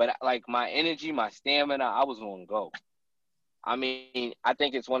 But like my energy, my stamina, I was on go. I mean, I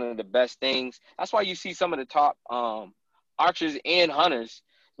think it's one of the best things. That's why you see some of the top archers and hunters,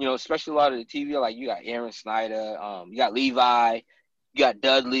 you know, especially a lot of the TV, like you got Aaron Snyder, you got Levi, you got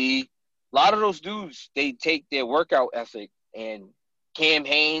Dudley. A lot of those dudes, they take their workout ethic, and Cam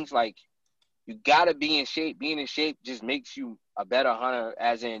Haynes, like you got to be in shape. Being in shape just makes you a better hunter,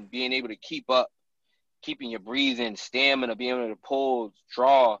 as in being able to keep up, keeping your breathing, stamina, being able to pull,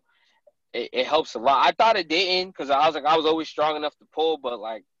 draw. It helps a lot. I thought it didn't, because I was always strong enough to pull, but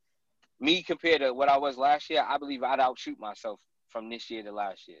like me compared to what I was last year, I believe I'd outshoot myself from this year to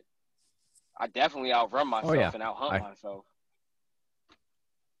last year. I definitely outrun myself and outhunt myself.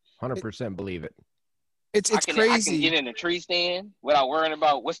 100% believe it. It's crazy. I can get in a tree stand without worrying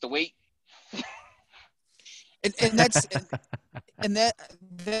about what's the weight. and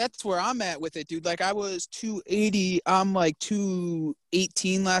that's where I'm at with it, dude. Like I was 280, I'm like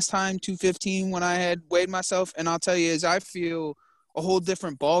 218 last time, 215 when I had weighed myself, and I'll tell you, as I feel a whole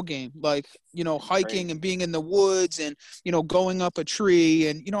different ball game. Like, you know, hiking and being in the woods and, you know, going up a tree,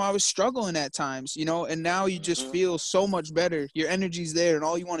 and, you know, I was struggling at times, you know, and now you just feel so much better. Your energy's there, and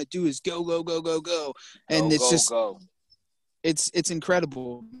all you want to do is go. And it's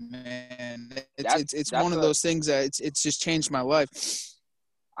incredible, man. It's one of those things that it's just changed my life.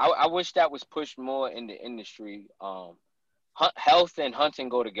 I wish that was pushed more in the industry. Health and hunting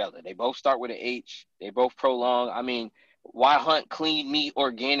go together. They both start with an H. They both prolong. I mean, why hunt clean meat,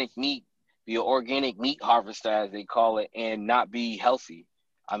 organic meat, be an organic meat harvester, as they call it, and not be healthy?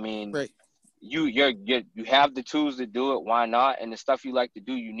 I mean, you have the tools to do it. Why not? And the stuff you like to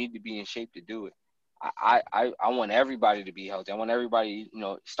do, you need to be in shape to do it. I want everybody to be healthy. I want everybody, you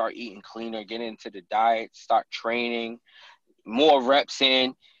know, start eating cleaner, get into the diet, start training, more reps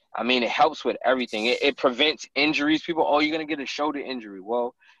in. I mean, it helps with everything. It prevents injuries. People, oh, you're going to get a shoulder injury.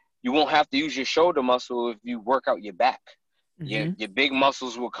 Well, you won't have to use your shoulder muscle if you work out your back. Your big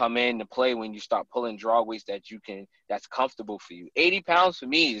muscles will come into play when you start pulling draw weights that's comfortable for you. 80 pounds for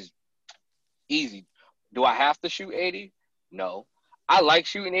me is easy. Do I have to shoot 80? No. I like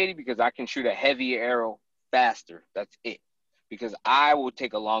shooting 80 because I can shoot a heavier arrow faster. That's it. Because I will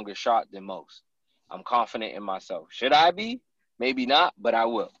take a longer shot than most. I'm confident in myself. Should I be? Maybe not, but I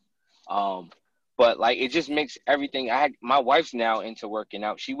will. But like, it just makes everything. My wife's now into working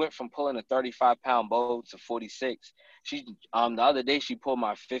out. She went from pulling a 35-pound bow to 46. She the other day she pulled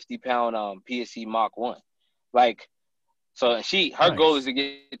my 50-pound PSC Mach 1. Like, so her goal is to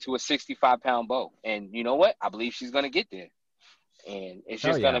get to a 65-pound bow. And you know what? I believe she's gonna get there. And it's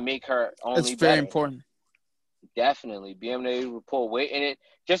just gonna make her only better. That's very important. Definitely being able to pull weight in it.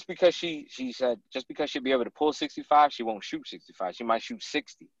 Just because she said just because she'll be able to pull 65, she won't shoot 65. She might shoot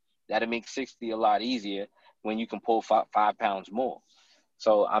 60. That'll make 60 a lot easier when you can pull 5 pounds more.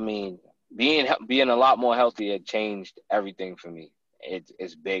 So I mean, being a lot more healthy had changed everything for me.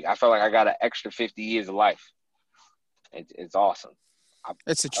 It's big. I feel like I got an extra 50 years of life. It's awesome.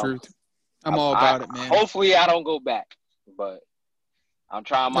 That's the truth. I'm all about it, man. Hopefully, I don't go back, but I'm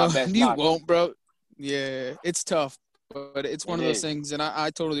trying my best. You won't, bro. Yeah, it's tough. But it's one of those things, and I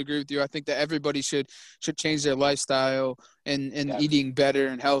totally agree with you. I think that everybody should change their lifestyle and eating better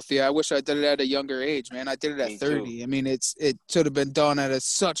and healthy. I wish I did it at a younger age, man. I did it at 30. Too. I mean, it should have been done at a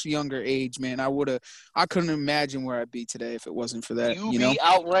such younger age, man. I couldn't imagine where I'd be today if it wasn't for that. You be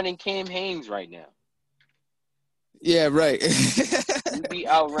outrunning Cam Hanes right now. Yeah, right. You be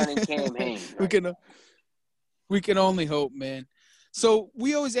outrunning Cam Hanes. Right we can only hope, man. So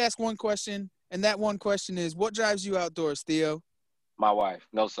we always ask one question. And that one question is, what drives you outdoors, Theo? My wife.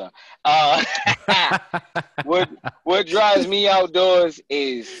 No, sir. What drives me outdoors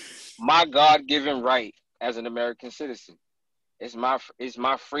is my God-given right as an American citizen. It's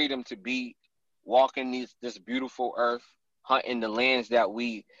my freedom to be walking this beautiful earth, hunting the lands that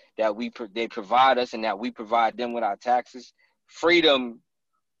they provide us and that we provide them with our taxes. Freedom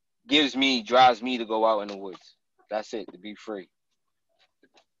drives me to go out in the woods. That's it, to be free.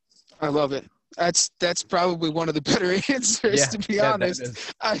 I love it. That's probably one of the better answers, to be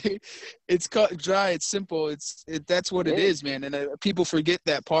honest. It's cut dry. It's simple. That's what it is, man. And people forget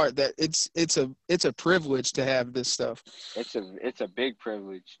that part, that it's a privilege to have this stuff. It's a big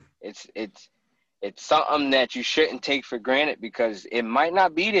privilege. It's something that you shouldn't take for granted, because it might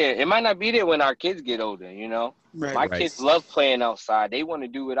not be there. It might not be there when our kids get older. My kids love playing outside. They want to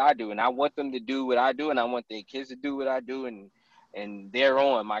do what I do, and I want them to do what I do, and I want their kids to do what I do, and they're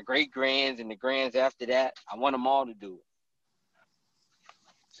on. My great-grands and the grands after that, I want them all to do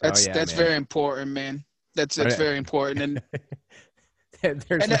it. That's very important, man. That's very important. And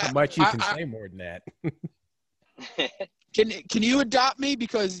there's not much you can say more than that. Can you adopt me,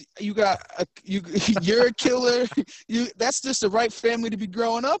 because you're a killer? That's just the right family to be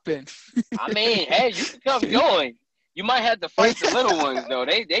growing up in. I mean, hey, you can come join. You might have to fight the little ones though.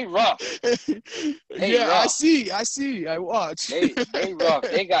 They rough. Rough. I see. I watch. They rough.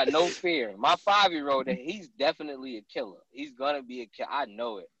 They got no fear. My 5-year-old, he's definitely a killer. He's gonna be a killer. I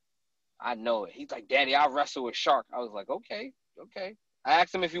know it. He's like, Daddy, I'll wrestle with shark. I was like, okay. I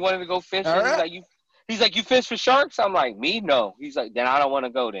asked him if he wanted to go fishing. He's like, you fish for sharks? I'm like, me? No. He's like, then I don't want to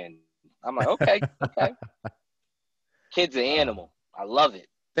go then. I'm like, okay. Kid's an animal. I love it.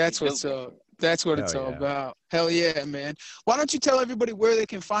 That's what's up. That's what it's all about. Hell yeah, man. Why don't you tell everybody where they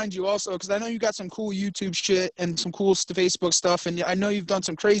can find you also? Because I know you got some cool YouTube shit and some cool Facebook stuff. And I know you've done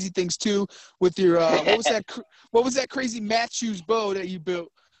some crazy things too with your, what was that crazy Matthews bow that you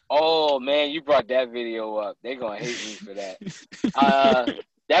built? Oh, man, you brought that video up. They're going to hate me for that.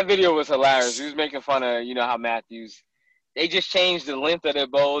 That video was hilarious. He was making fun of, how Matthews, they just changed the length of their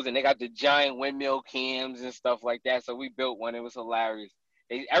bows, and they got the giant windmill cams and stuff like that. So we built one. It was hilarious.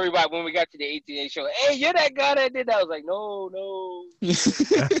 Everybody, when we got to the ATA show, hey, you're that guy that did that. I was like, no.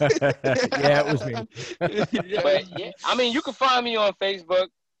 Yeah, it was me. But yeah, I mean, you can find me on Facebook,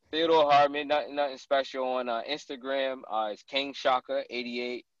 Theodore Hardmon, nothing special. On Instagram, it's King Shaka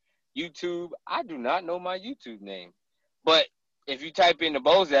 88. YouTube, I do not know my YouTube name, but if you type in the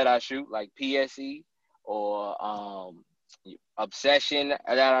bows that I shoot, like PSE or Obsession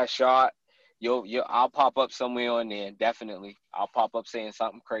that I shot, I'll pop up somewhere on there. Definitely, I'll pop up saying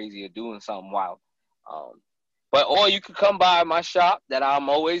something crazy or doing something wild. Or you could come by my shop that I'm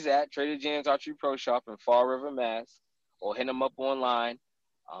always at, Trader Jan's Archery Pro Shop in Fall River, Mass. Or hit them up online.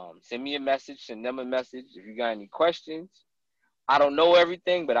 Send me a message. Send them a message if you got any questions. I don't know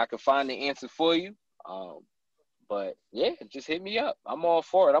everything, but I can find the answer for you. But yeah, just hit me up. I'm all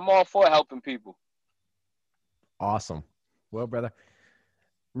for it. I'm all for helping people. Awesome. Well, brother,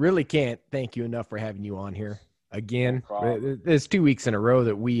 really can't thank you enough for having you on here again. No, there's 2 weeks in a row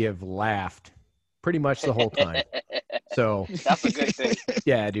that we have laughed pretty much the whole time. So that's a good thing.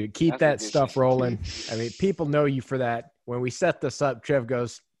 Yeah, dude, keep that stuff rolling. I mean, people know you for that. When we set this up, Trev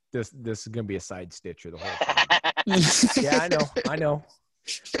goes, this is going to be a side stitcher the whole time. Yeah, I know.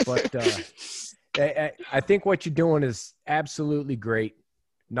 But I think what you're doing is absolutely great,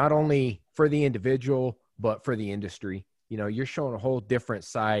 not only for the individual, but for the industry. You're showing a whole different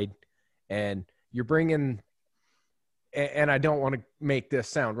side, and you're bringing, and I don't want to make this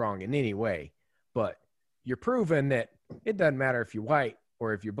sound wrong in any way, but you're proving that it doesn't matter if you're white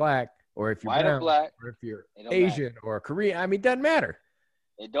or if you're black or if you're white brown or black, or if you're Asian or Korean. I mean, it doesn't matter.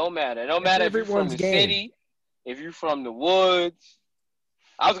 It don't matter. It don't matter if you're from the city, if you're from the woods.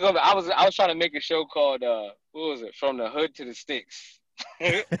 I was trying to make a show called what was it? From the Hood to the Sticks.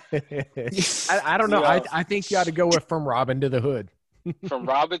 I don't know. I think you ought to go with From Robin to the Hood. From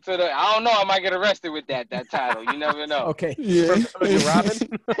Robin to the, I don't know. I might get arrested with that title. You never know. Okay. Yeah. From the Hood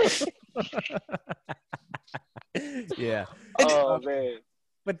to Robin. Yeah. Oh man.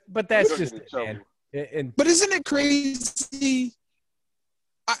 But that's just it, man. But isn't it crazy?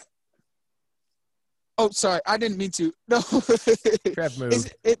 Oh, sorry, I didn't mean to. No, Trev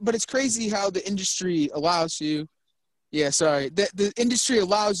moved. But it's crazy how the industry allows you. Yeah, sorry. The industry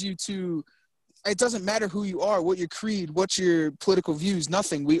allows you to. It doesn't matter who you are, what your creed, what your political views,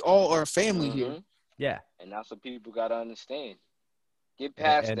 nothing. We all are a family here. Yeah, and that's what people gotta understand. Get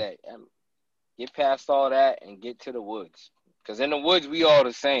past that. Get past all that and get to the woods. Because in the woods, we all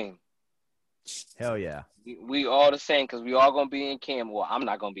the same. Hell yeah. We all the same because we all gonna be in camo. Well, I'm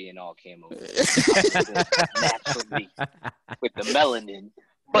not gonna be in all camo naturally with the melanin.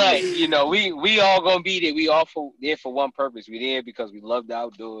 But you know, we all gonna be there. We all there for one purpose. We there because we love the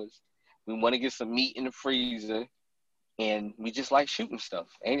outdoors. We want to get some meat in the freezer, and we just like shooting stuff.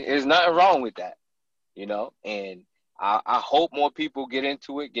 And there's nothing wrong with that, you know. And I hope more people get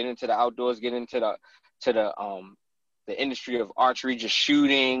into it, get into the outdoors, get into the industry of archery, just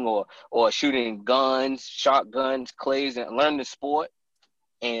shooting or shooting guns, shotguns, clays, and learn the sport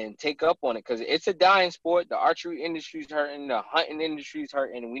and take up on it because it's a dying sport. The archery industry's hurting, the hunting industry's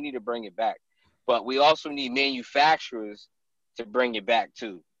hurting, and we need to bring it back. But we also need manufacturers to bring it back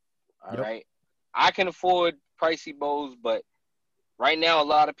too. All right. I can afford pricey bows, but right now a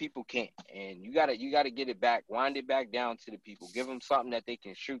lot of people can't. And you gotta get it back, wind it back down to the people. Give them something that they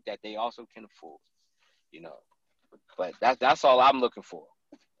can shoot that they also can afford. You know. But that's all I'm looking for.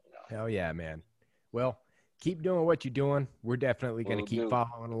 You know? Hell yeah, man. Well, keep doing what you're doing. We're definitely going to keep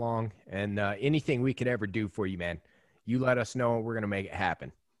following along. And anything we could ever do for you, man, you let us know. We're going to make it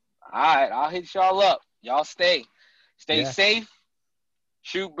happen. All right. I'll hit y'all up. Y'all stay safe.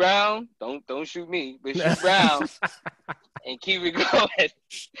 Shoot brown. Don't shoot me, but shoot brown. And keep it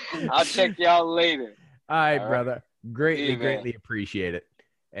going. I'll check y'all later. All right, brother. Greatly appreciate it.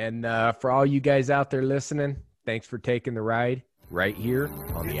 And for all you guys out there listening, thanks for taking the ride right here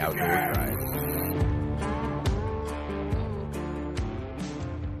on the Outdoor Ride.